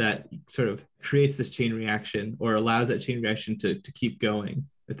 and that sort of creates this chain reaction, or allows that chain reaction to keep going,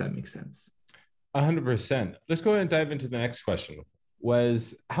 if that makes sense. 100%. Let's go ahead and dive into the next question.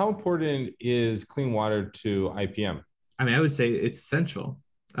 Was how important is clean water to IPM? I mean, I would say it's essential.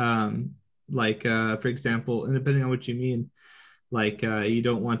 For example, and depending on what you mean, Like you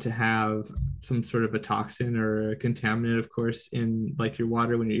don't want to have some sort of a toxin or a contaminant, of course, in like your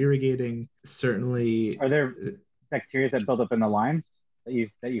water when you're irrigating. Certainly, Are there bacteria that build up in the limes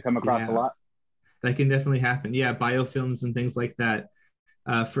that you come across a yeah, lot? that can definitely happen. Yeah, biofilms and things like that.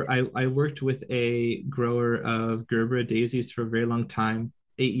 I worked with a grower of Gerbera daisies for a very long time,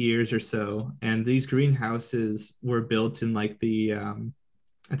 8 years or so, and these greenhouses were built in like the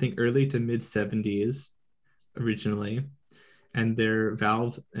I think early to mid 70s originally, and their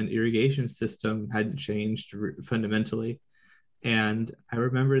valve and irrigation system hadn't changed fundamentally. And I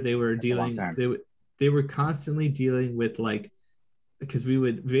remember they were That's a long dealing time. they were constantly dealing with like, because we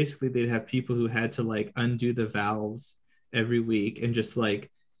would basically, they'd have people who had to like undo the valves every week and just like,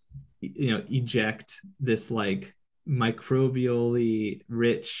 eject this like microbially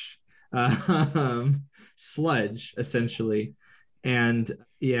rich sludge essentially. And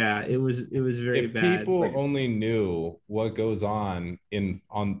yeah, it was very If bad. people Like, only knew what goes on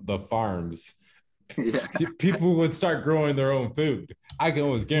the farms, Yeah. people would start growing their own food. I can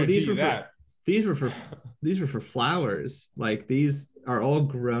almost well, guarantee you that. these were for these were for flowers. Like, these are all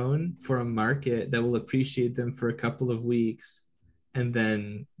grown for a market that will appreciate them for a couple of weeks and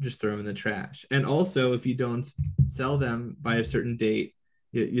then just throw them in the trash. And also, if you don't sell them by a certain date,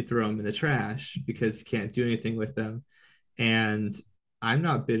 you throw them in the trash because you can't do anything with them. And I'm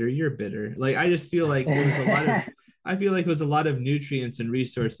not bitter, you're bitter. Like, I just feel like there was a lot of I feel like it was a lot of nutrients and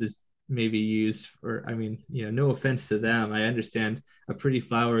resources maybe used for, I mean, no offense to them. I understand a pretty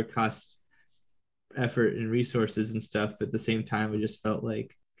flower costs effort and resources and stuff, but at the same time, I just felt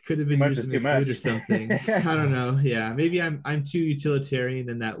like it could have been used to make food or something. I don't know. Yeah, maybe I'm too utilitarian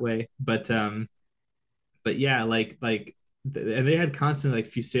in that way, but yeah, and they had constant, like,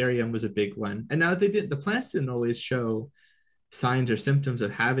 fusarium was a big one. And now the plants didn't always show signs or symptoms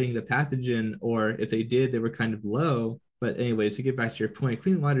of having the pathogen, or if they did, they were kind of low. But anyways, to get back to your point,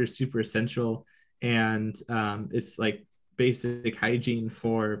 clean water is super essential, and it's like basic hygiene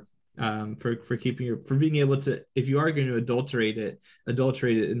for being able to, if you are going to adulterate it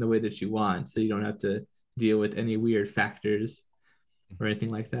in the way that you want, so you don't have to deal with any weird factors or anything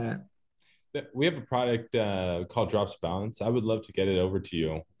like that. We have a product called Drops Balance. I would love to get it over to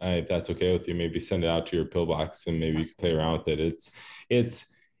you if that's okay with you. Maybe send it out to your pillbox and maybe you can play around with it.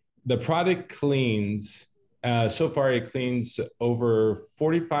 It's the product cleans. So far, it cleans over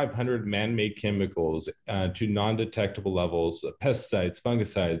 4,500 man-made chemicals to non-detectable levels, pesticides,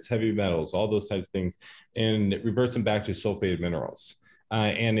 fungicides, heavy metals, all those types of things, and it reverts them back to sulfated minerals.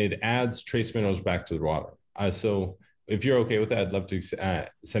 And it adds trace minerals back to the water. So if you're okay with that, I'd love to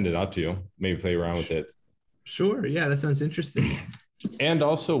send it out to you, maybe play around with it. Sure. Yeah, that sounds interesting. And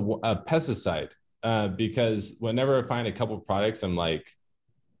also a pesticide, because whenever I find a couple of products, I'm like,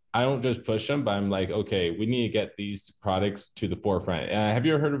 I don't just push them, but I'm like, okay, we need to get these products to the forefront. Have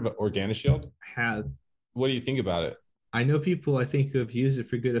you ever heard of OrganiShield? I have. What do you think about it? I know people, I think, who have used it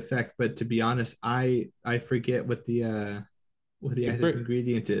for good effect, but to be honest, I forget what the active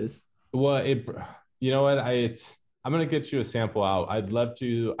ingredient is. Well, you know what? I'm gonna get you a sample out. I'd love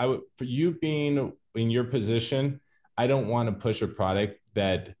to. For you being in your position, I don't want to push a product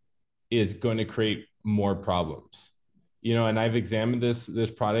that is going to create more problems. And I've examined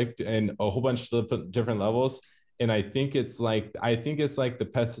this product in a whole bunch of different levels, and I think it's like the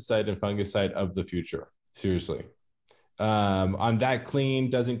pesticide and fungicide of the future. Seriously, on that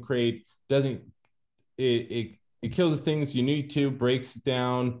clean, it kills the things you need to, breaks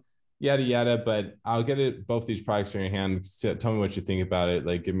down, yada yada. But I'll get both these products in your hand. Tell me what you think about it.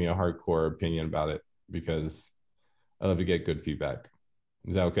 Like, give me a hardcore opinion about it, because I love to get good feedback.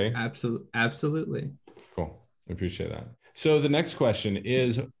 Is that okay? Absolutely. Cool. I appreciate that. So the next question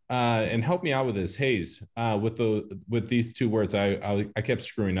is, and help me out with this, Hayes, with these two words. I kept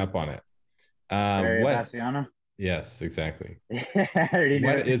screwing up on it. What? Bassiana? Yes, exactly.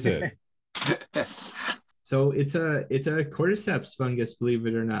 What is it? So it's a cordyceps fungus, believe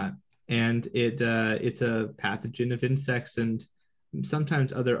it or not, and it's a pathogen of insects and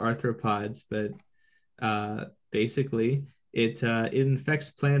sometimes other arthropods, but basically it infects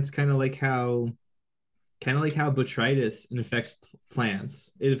plants, kind of like how botrytis infects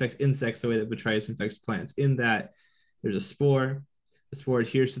plants. It affects insects the way that botrytis infects plants, in that there's a spore. The spore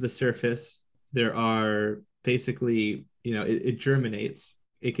adheres to the surface. There are basically, it germinates.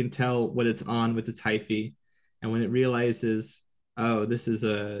 It can tell what it's on with its hyphae. And when it realizes, oh, this is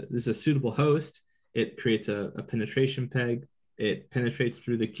a suitable host, it creates a penetration peg. It penetrates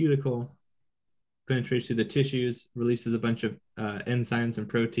through the cuticle, penetrates through the tissues, releases a bunch of enzymes and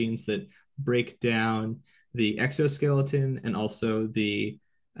proteins that break down the exoskeleton and also the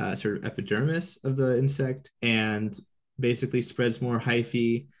sort of epidermis of the insect. And basically spreads more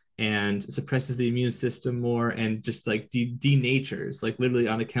hyphae and suppresses the immune system more, and just like denatures, like literally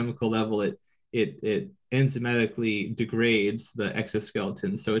on a chemical level, it enzymatically degrades the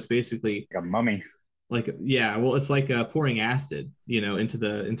exoskeleton. So it's basically like a mummy. Like, yeah, well, it's like pouring acid, into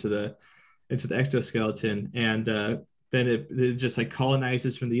the exoskeleton, and then it just like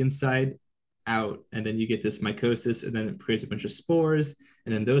colonizes from the inside out, and then you get this mycosis, and then it creates a bunch of spores,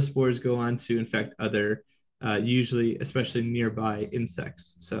 and then those spores go on to infect other, usually especially nearby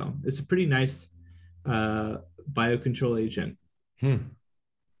insects. So it's a pretty nice biocontrol agent.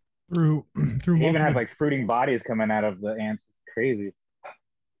 Through you even have like fruiting bodies coming out of the ants. It's crazy.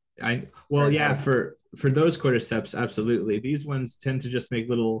 For those cordyceps, absolutely. These ones tend to just make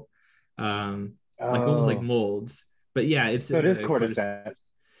little like almost like molds. But yeah, it is cordyceps.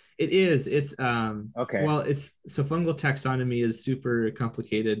 It is. It's okay. Well, so fungal taxonomy is super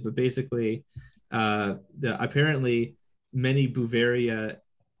complicated, but basically apparently many Bouveria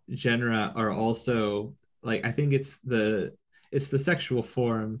genera are also, like, I think it's the sexual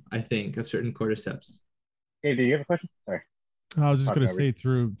form, I think, of certain cordyceps. Hey, do you have a question? Sorry. I was just going to say,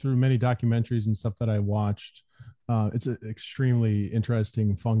 through many documentaries and stuff that I watched, it's an extremely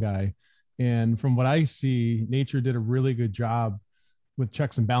interesting fungi. And from what I see, nature did a really good job with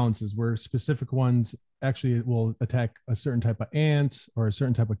checks and balances, where specific ones actually will attack a certain type of ant or a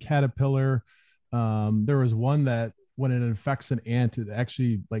certain type of caterpillar. There was one that when it infects an ant, it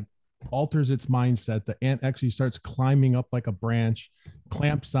actually like alters its mindset. The ant actually starts climbing up like a branch,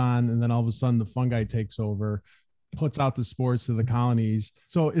 clamps on, and then all of a sudden the fungi takes over, puts out the spores to the colonies.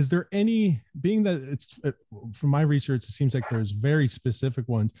 So is there any, being that from my research, it seems like there's very specific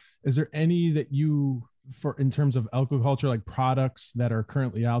ones. Is there any that you, for in terms of aquaculture, like products that are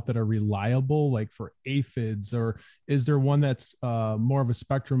currently out that are reliable, like for aphids, or is there one that's more of a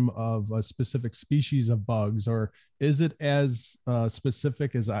spectrum of a specific species of bugs, or is it as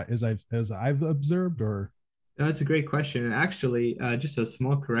specific as I've observed? Or that's a great question. And actually, just a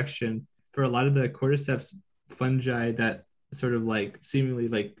small correction, for a lot of the cordyceps fungi that sort of like seemingly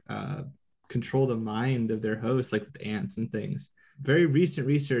like control the mind of their hosts, like with ants and things. Very recent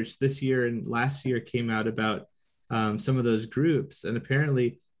research this year and last year came out about some of those groups, and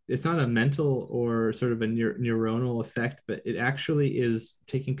apparently it's not a mental or sort of a neuronal effect, but it actually is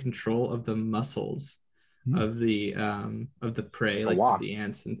taking control of the muscles of the prey, like the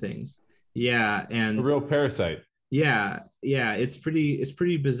ants and things. Yeah, and a real parasite. Yeah, it's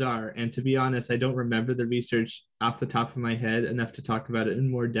pretty bizarre. And to be honest, I don't remember the research off the top of my head enough to talk about it in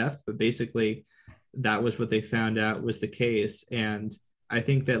more depth, but basically that was what they found out was the case. And I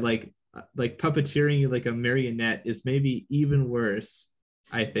think that like puppeteering you like a marionette is maybe even worse,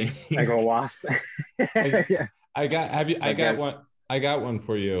 I think. Like a wasp. I got one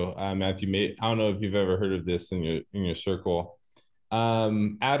for you, Matthew. I don't know if you've ever heard of this in your circle.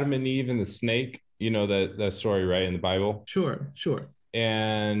 Adam and Eve and the snake. You know that story, right, in the Bible? Sure.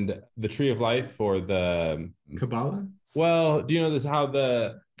 And the tree of life, or the Kabbalah? Well, do you know this? How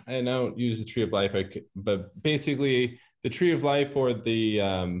I don't use the tree of life, but basically the tree of life, or the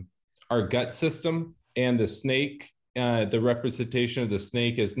our gut system, and the snake, the representation of the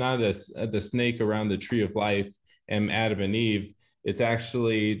snake is not the snake around the tree of life and Adam and Eve. It's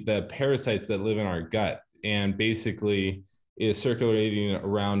actually the parasites that live in our gut, and basically is circulating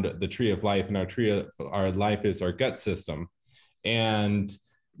around the tree of life, and our life is our gut system. And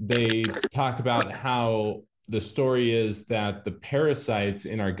they talk about how the story is that the parasites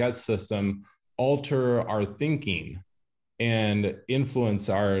in our gut system alter our thinking and influence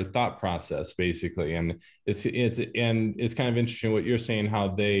our thought process, basically. And it's kind of interesting what you're saying, how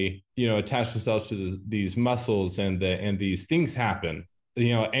they, attach themselves to these muscles, and these things happen.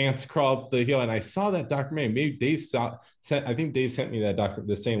 Ants crawl up the hill, and I saw that documentary. Maybe Dave I think Dave sent me that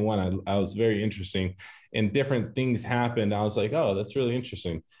the same one. I was very interesting, and different things happened. I was like, oh, that's really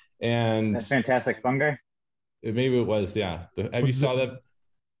interesting. And that's fantastic fungi. Maybe it was, yeah. Have you saw that?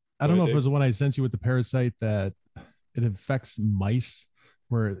 I don't know if it was the one I sent you with the parasite that it infects mice,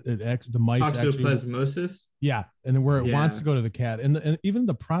 where the mice toxoplasmosis. Yeah, and where it wants to go to the cat, and even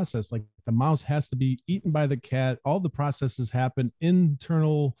the process, like the mouse has to be eaten by the cat. All the processes happen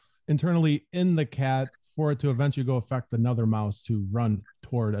internally in the cat for it to eventually go affect another mouse to run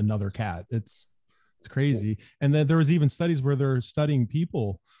toward another cat. It's crazy. And then there was even studies where they're studying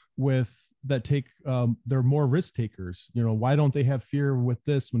people that take they're more risk takers. Why don't they have fear with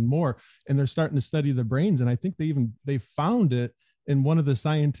this one more? And they're starting to study the brains, and I think they found it in one of the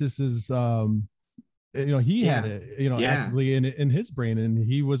scientists' he had it, actively in his brain, and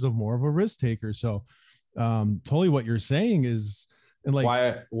he was more of a risk taker. So totally what you're saying is And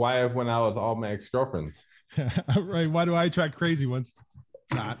like, why I've went out with all my ex-girlfriends. right. Why do I attract crazy ones?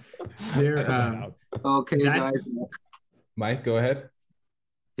 Not. Okay, guys. Mike, go ahead.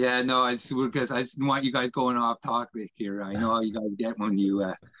 Yeah, no, it's because I just want you guys going off topic here. I know how you guys get when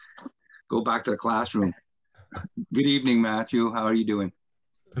you go back to the classroom. Good evening, Matthew. How are you doing?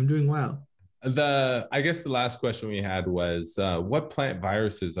 I'm doing well. I guess the last question we had was what plant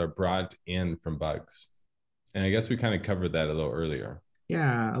viruses are brought in from bugs? And I guess we kind of covered that a little earlier.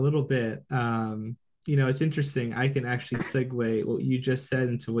 Yeah, a little bit. It's interesting. I can actually segue what you just said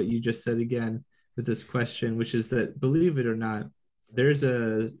into what you just said again with this question, which is that, believe it or not, there's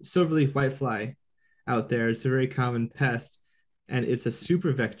a silverleaf whitefly out there. It's a very common pest, and it's a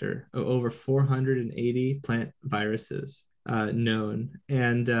super vector of over 480 plant viruses known.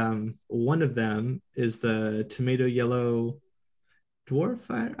 And one of them is the tomato yellow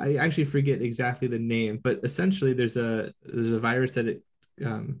dwarf. I actually forget exactly the name, but essentially there's a virus that it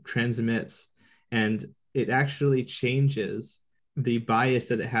transmits, and it actually changes the bias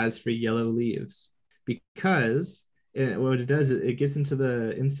that it has for yellow leaves, because what it does, it gets into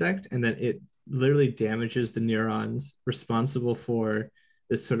the insect, and then it literally damages the neurons responsible for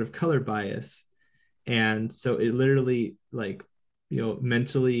this sort of color bias. And so it literally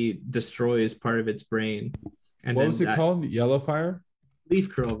mentally destroys part of its brain. And what was it called? Yellow fire?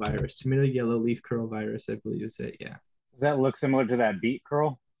 Leaf curl virus, tomato yellow leaf curl virus, I believe is it. Yeah. Does that look similar to that beet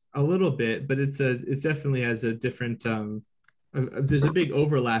curl? A little bit, but it definitely has a different there's a big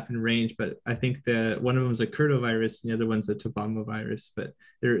overlap in range, but I think one of them is a curtovirus and the other one's a tobamovirus, but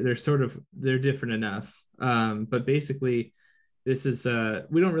they're different enough. But basically this is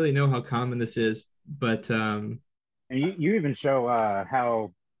we don't really know how common this is, but and you even show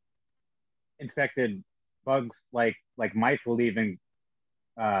how infected bugs like mites will even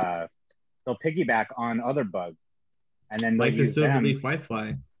they'll piggyback on other bugs, and then like the silverleaf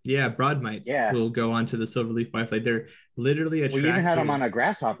whitefly. Yeah, broad mites will go onto the silverleaf whitefly. They're literally attracted. Well, you even had them on a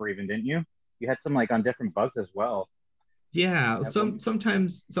grasshopper, even, didn't you? You had some on different bugs as well. Yeah,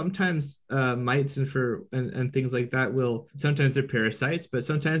 sometimes mites and things like that sometimes they're parasites, but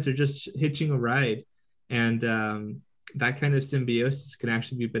sometimes they're just hitching a ride, and that kind of symbiosis can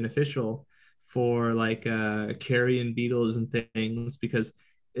actually be beneficial for carrion beetles and things, because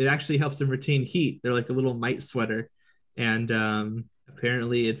it actually helps them retain heat. They're like a little mite sweater, and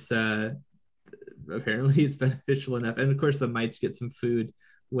apparently it's beneficial enough. And of course the mites get some food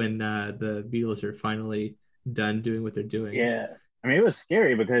when the beetles are finally done doing what they're doing. Yeah, I mean, it was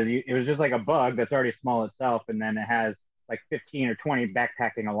scary because it was just like a bug that's already small itself, and then it has like 15 or 20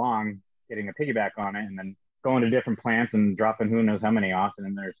 backpacking along, getting a piggyback on it, and then going to different plants and dropping who knows how many off, and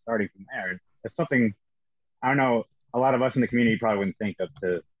then they're starting from there. It's something, I don't know, a lot of us in the community probably wouldn't think of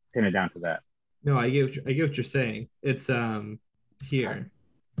to pin it down to that. No, I get what you're saying. It's here.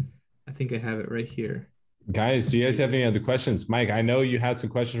 I think I have it right here. Guys, do you guys have any other questions? Mike, I know you had some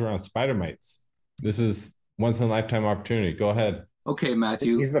questions around spider mites. This is once in a lifetime opportunity. Go ahead. Okay,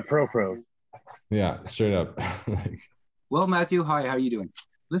 Matthew. He's the pro. Yeah, straight up. Well, Matthew, hi, how are you doing?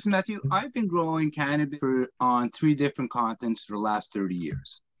 Listen, Matthew, I've been growing cannabis on 3 different continents for the last 30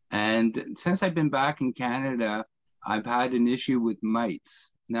 years. And since I've been back in Canada, I've had an issue with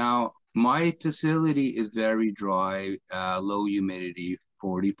mites. Now, my facility is very dry, low humidity,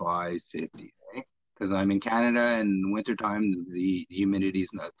 45, 50, right? Because I'm in Canada, and in wintertime, the humidity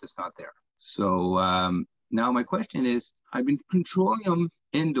is just not there. So now my question is, I've been controlling them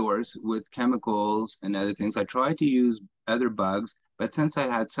indoors with chemicals and other things. I tried to use other bugs, but since I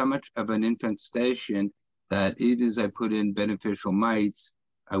had so much of an infestation that even as I put in beneficial mites,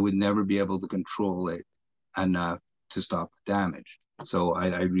 I would never be able to control it enough to stop the damage. So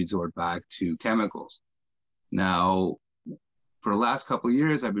I resort back to chemicals. Now, for the last couple of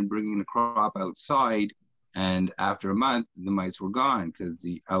years, I've been bringing the crop outside, and after a month, the mites were gone because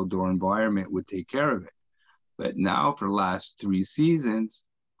the outdoor environment would take care of it. But now for the last 3 seasons,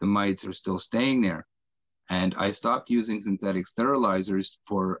 the mites are still staying there. And I stopped using synthetic sterilizers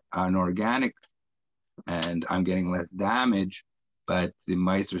for an organic, and I'm getting less damage, but the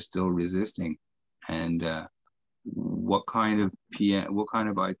mites are still resisting. And what kind of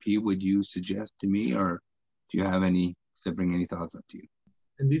IP would you suggest to me, or do you have any? To bring any thoughts up to you?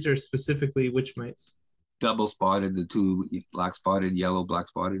 And these are specifically which mites? Double spotted, the 2 black spotted, yellow black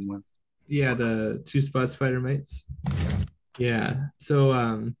spotted ones. Yeah, the 2-spot spider mites. Yeah. So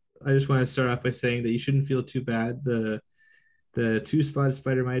I just want to start off by saying that you shouldn't feel too bad. The 2-spotted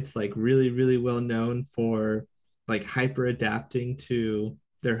spider mites, really, really well known for hyper adapting to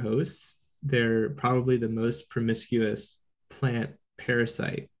their hosts. They're probably the most promiscuous plant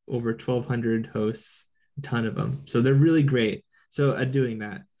parasite, over 1,200 hosts, a ton of them. So they're really great. So doing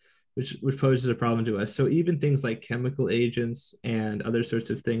that, which poses a problem to us. So even things like chemical agents and other sorts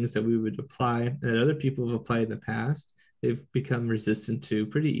of things that we would apply that other people have applied in the past, they've become resistant to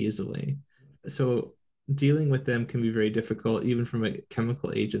pretty easily. So dealing with them can be very difficult, even from a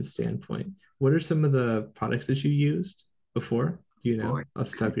chemical agent standpoint. What are some of the products that you used before? Do you know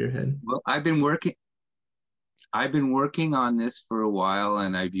off the top of your head? Well, I've been working on this for a while,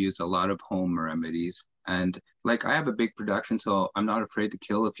 and I've used a lot of home remedies. And like I have a big production, so I'm not afraid to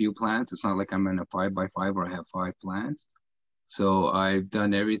kill a few plants. It's not like I'm in a 5x5 where I have 5 plants. So I've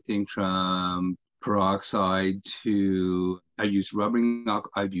done everything from peroxide to I've used rubbing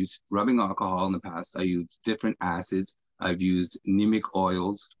alcohol in the past. I used different acids. I've used neemic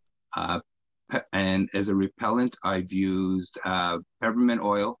oils. And as a repellent, I've used peppermint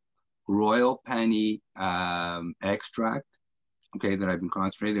oil, royal penny extract, okay, that I've been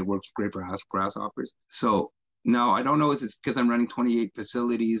concentrating. It works great for house grasshoppers. So now I don't know, is it because I'm running 28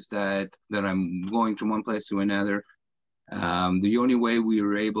 facilities that I'm going from one place to another? The only way we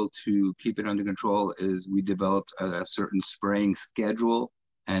were able to keep it under control is we developed a certain spraying schedule,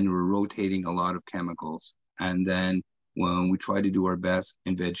 and we're rotating a lot of chemicals. And then when we try to do our best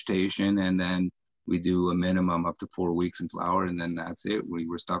in vegetation, and then we do a minimum up to 4 weeks in flower, and then that's it. We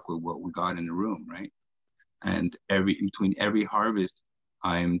were stuck with what we got in the room, right? And between every harvest,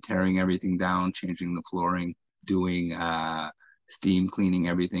 I'm tearing everything down, changing the flooring, doing steam cleaning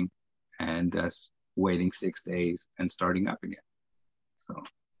everything, and waiting 6 days and starting up again. So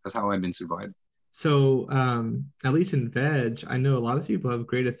that's how I've been surviving. So at least in veg, I know a lot of people have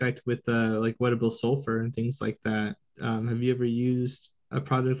great effect with like wettable sulfur and things like that. Have you ever used a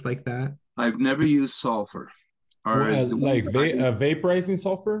product like that? I've never used sulfur. Or like vaporizing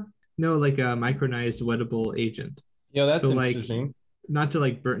sulfur? No, like a micronized wettable agent. Yeah, that's so interesting. Like, not to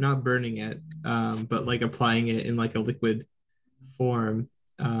like not burning it, but like applying it in like a liquid form.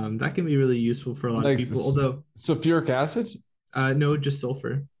 That can be really useful for a lot of people. Although sulfuric acid? No, just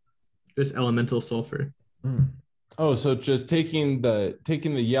sulfur, just elemental sulfur. Oh, so just taking the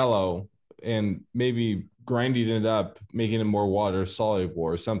yellow and maybe grinding it up, making it more water soluble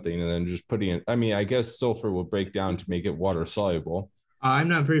or something, and then just putting it. I mean, I guess sulfur will break down to make it water soluble. I'm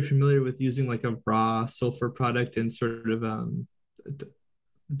not very familiar with using like a raw sulfur product and sort of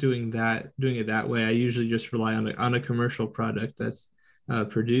doing it that way. I usually just rely on a commercial product that's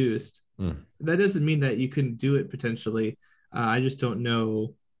produced. That doesn't mean that you couldn't do it potentially. I just don't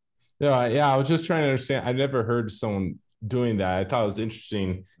know. Yeah, I was just trying to understand. I never heard someone doing that. I thought it was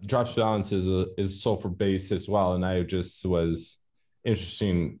interesting. Drops Balance is sulfur based as well, and I just was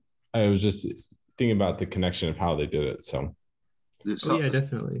interesting. I was just thinking about the connection of how they did it. So yeah,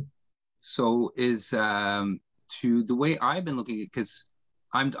 definitely. So is to the way I've been looking at, because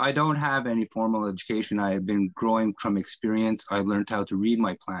I don't have any formal education. I have been growing from experience. I've learned how to read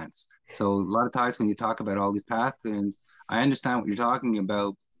my plants. So a lot of times when you talk about all these pathogens, I understand what you're talking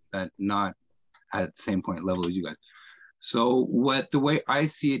about, but not at the same point level as you guys. So the way I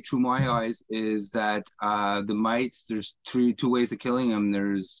see it through my eyes is that the mites, there's two ways of killing them.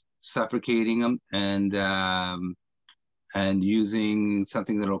 There's suffocating them and using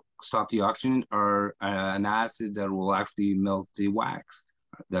something that'll stop the oxygen, or an acid that will actually melt the wax.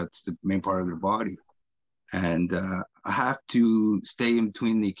 That's the main part of their body. And I have to stay in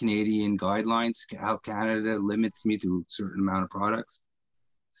between the Canadian guidelines. Health Canada limits me to a certain amount of products.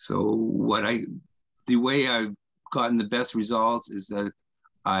 So the way I've gotten the best results is that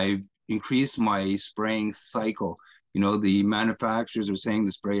I've increased my spraying cycle. You know, the manufacturers are saying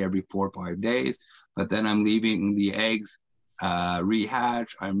to spray every 4 or 5 days, but then I'm leaving the eggs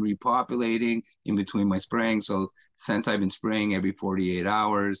rehatch. I'm repopulating in between my spraying. So since I've been spraying every 48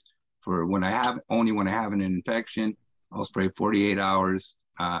 hours for when I have an infection, I'll spray 48 hours,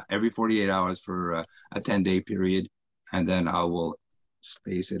 every 48 hours for a 10-day period. And then I will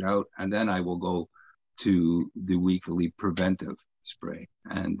space it out. And then I will go to the weekly preventive spray.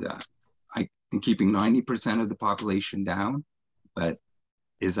 And I'm keeping 90% of the population down, but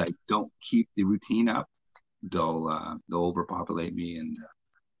as I don't keep the routine up, they'll overpopulate me, and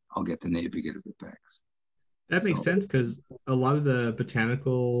I'll get the negative effects. That makes sense, because a lot of the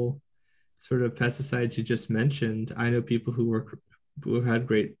botanical sort of pesticides you just mentioned, I know people who had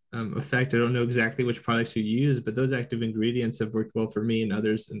great effect. I don't know exactly which products you use, but those active ingredients have worked well for me and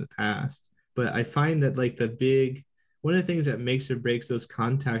others in the past. But I find that like one of the things that makes or breaks those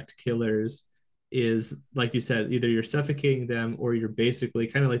contact killers is, like you said, either you're suffocating them or you're basically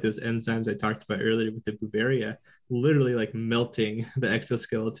kind of like those enzymes I talked about earlier with the Beauveria, literally like melting the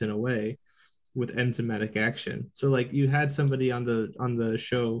exoskeleton away with enzymatic action. So like you had somebody on the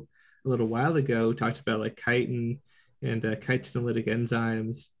show a little while ago who talked about like chitin and chitinolytic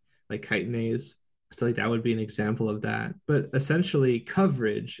enzymes like chitinase. So like that would be an example of that. But essentially,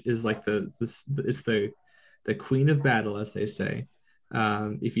 coverage is like it's the queen of battle, as they say.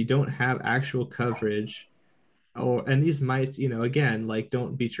 If you don't have actual coverage, and these mice, again, like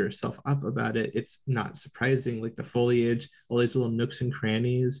don't beat yourself up about it. It's not surprising, like the foliage, all these little nooks and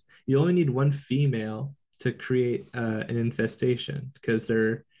crannies. You only need one female to create an infestation, because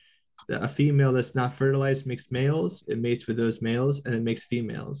a female that's not fertilized makes males. It mates with those males, and it makes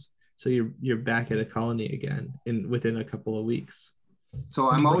females. So you're back at a colony again within a couple of weeks.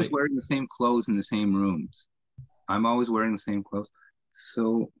 So I'm always wearing the same clothes in the same rooms. I'm always wearing the same clothes.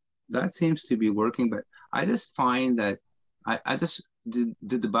 So that seems to be working, but I just find that did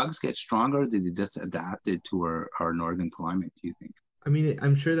the bugs get stronger? Did it just adapt it to our northern climate, do you think? I mean,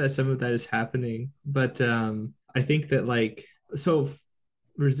 I'm sure that some of that is happening, but I think that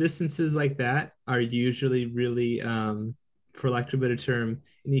resistances like that are usually really, for lack of a better term,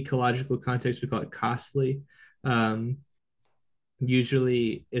 in ecological context, we call it costly.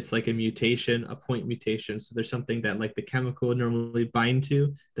 Usually it's like a mutation, a point mutation. So there's something that like the chemical would normally bind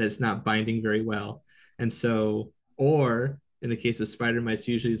to that's not binding very well. And so, or in the case of spider mice,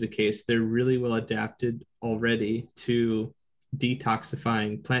 usually is the case, they're really well adapted already to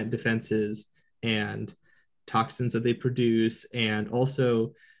detoxifying plant defenses and toxins that they produce, and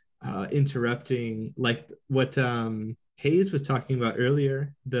also interrupting, like what Hayes was talking about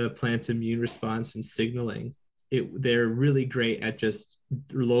earlier, the plant's immune response and signaling. They're really great at just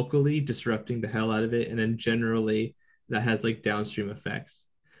locally disrupting the hell out of it, and then generally that has like downstream effects.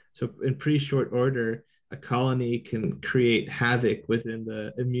 So in pretty short order, a colony can create havoc within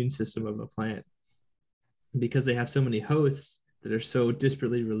the immune system of a plant, because they have so many hosts that are so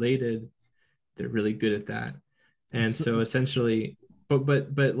disparately related. They're really good at that. And so essentially,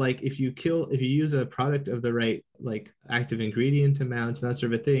 but like if you use a product of the right like active ingredient amount and that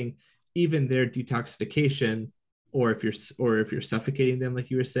sort of a thing, even their detoxification, or if you're suffocating them, like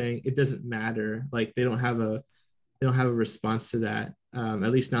you were saying, it doesn't matter. Like they don't have a response to that,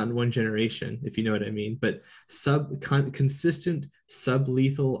 at least not in one generation, if you know what I mean. But consistent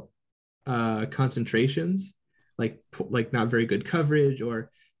sublethal concentrations, like not very good coverage, or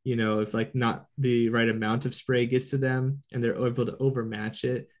if like not the right amount of spray gets to them and they're able to overmatch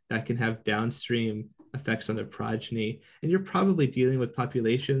it, that can have downstream effects on their progeny. And you're probably dealing with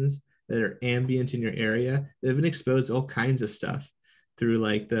populations that are ambient in your area that have been exposed to all kinds of stuff through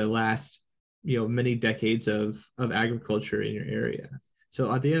like the last many decades of agriculture in your area.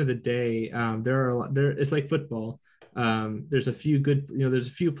 So at the end of the day, it's like football. There's a few good, there's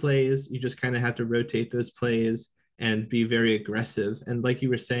a few plays. You just kind of have to rotate those plays and be very aggressive. And like you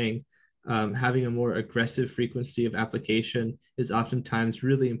were saying, having a more aggressive frequency of application is oftentimes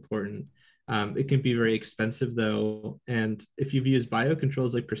really important. It can be very expensive though. And if you've used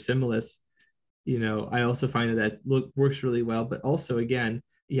biocontrols like Persimilis, I also find that works really well, but also again,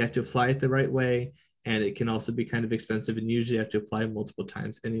 you have to apply it the right way, and it can also be kind of expensive, and usually you have to apply multiple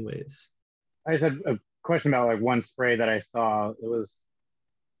times anyways. I just had a question about like one spray that I saw. It was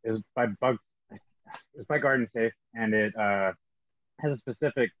by Bugs. It's by Garden Safe, and it has a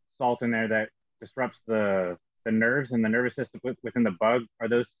specific salt in there that disrupts the nerves and the nervous system within the bug. Are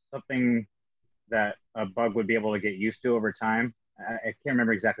those something that a bug would be able to get used to over time? I can't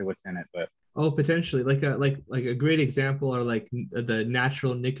remember exactly what's in it, but potentially like a great example are like the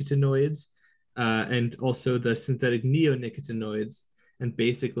natural nicotinoids, and also the synthetic neonicotinoids, and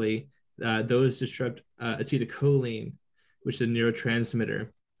basically those disrupt acetylcholine, which is a neurotransmitter.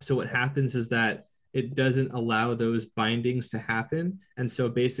 So what happens is that it doesn't allow those bindings to happen. And so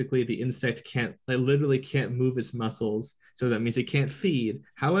basically the insect literally can't move its muscles. So that means it can't feed.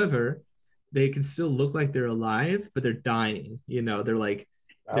 However, they can still look like they're alive, but they're dying.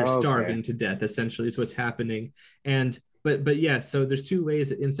 They're starving to death, essentially, is what's happening. And but yeah, so there's two ways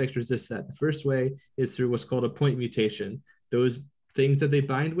that insects resist that. The first way is through what's called a point mutation. Those things that they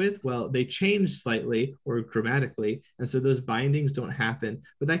bind with, well, they change slightly or dramatically, and so those bindings don't happen.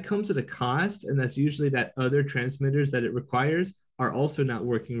 But that comes at a cost, and that's usually that other transmitters that it requires are also not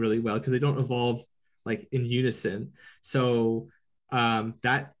working really well because they don't evolve like in unison. So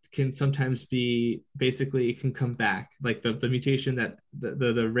that can sometimes be, basically it can come back, like the mutation that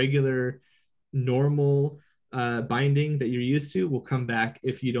the regular normal binding that you're used to will come back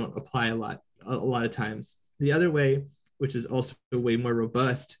if you don't apply a lot of times. The other way, which is also way more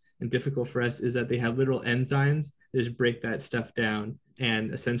robust and difficult for us, is that they have little enzymes that just break that stuff down.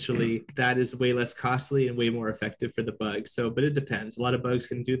 And essentially that is way less costly and way more effective for the bug. So, but it depends. A lot of bugs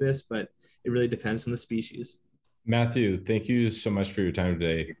can do this, but it really depends on the species. Matthew, thank you so much for your time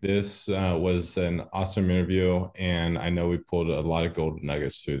today. This was an awesome interview, and I know we pulled a lot of gold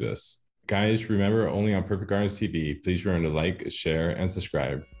nuggets through this. Guys, remember, only on Perfect Gardens TV. Please remember to like, share, and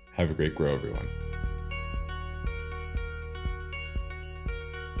subscribe. Have a great grow, everyone.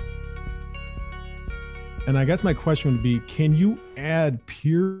 And I guess my question would be, can you add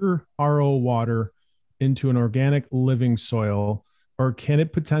pure RO water into an organic living soil, or can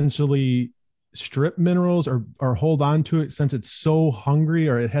it potentially strip minerals or hold on to it since it's so hungry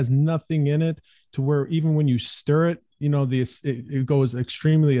or it has nothing in it to where even when you stir it, it goes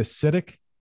extremely acidic?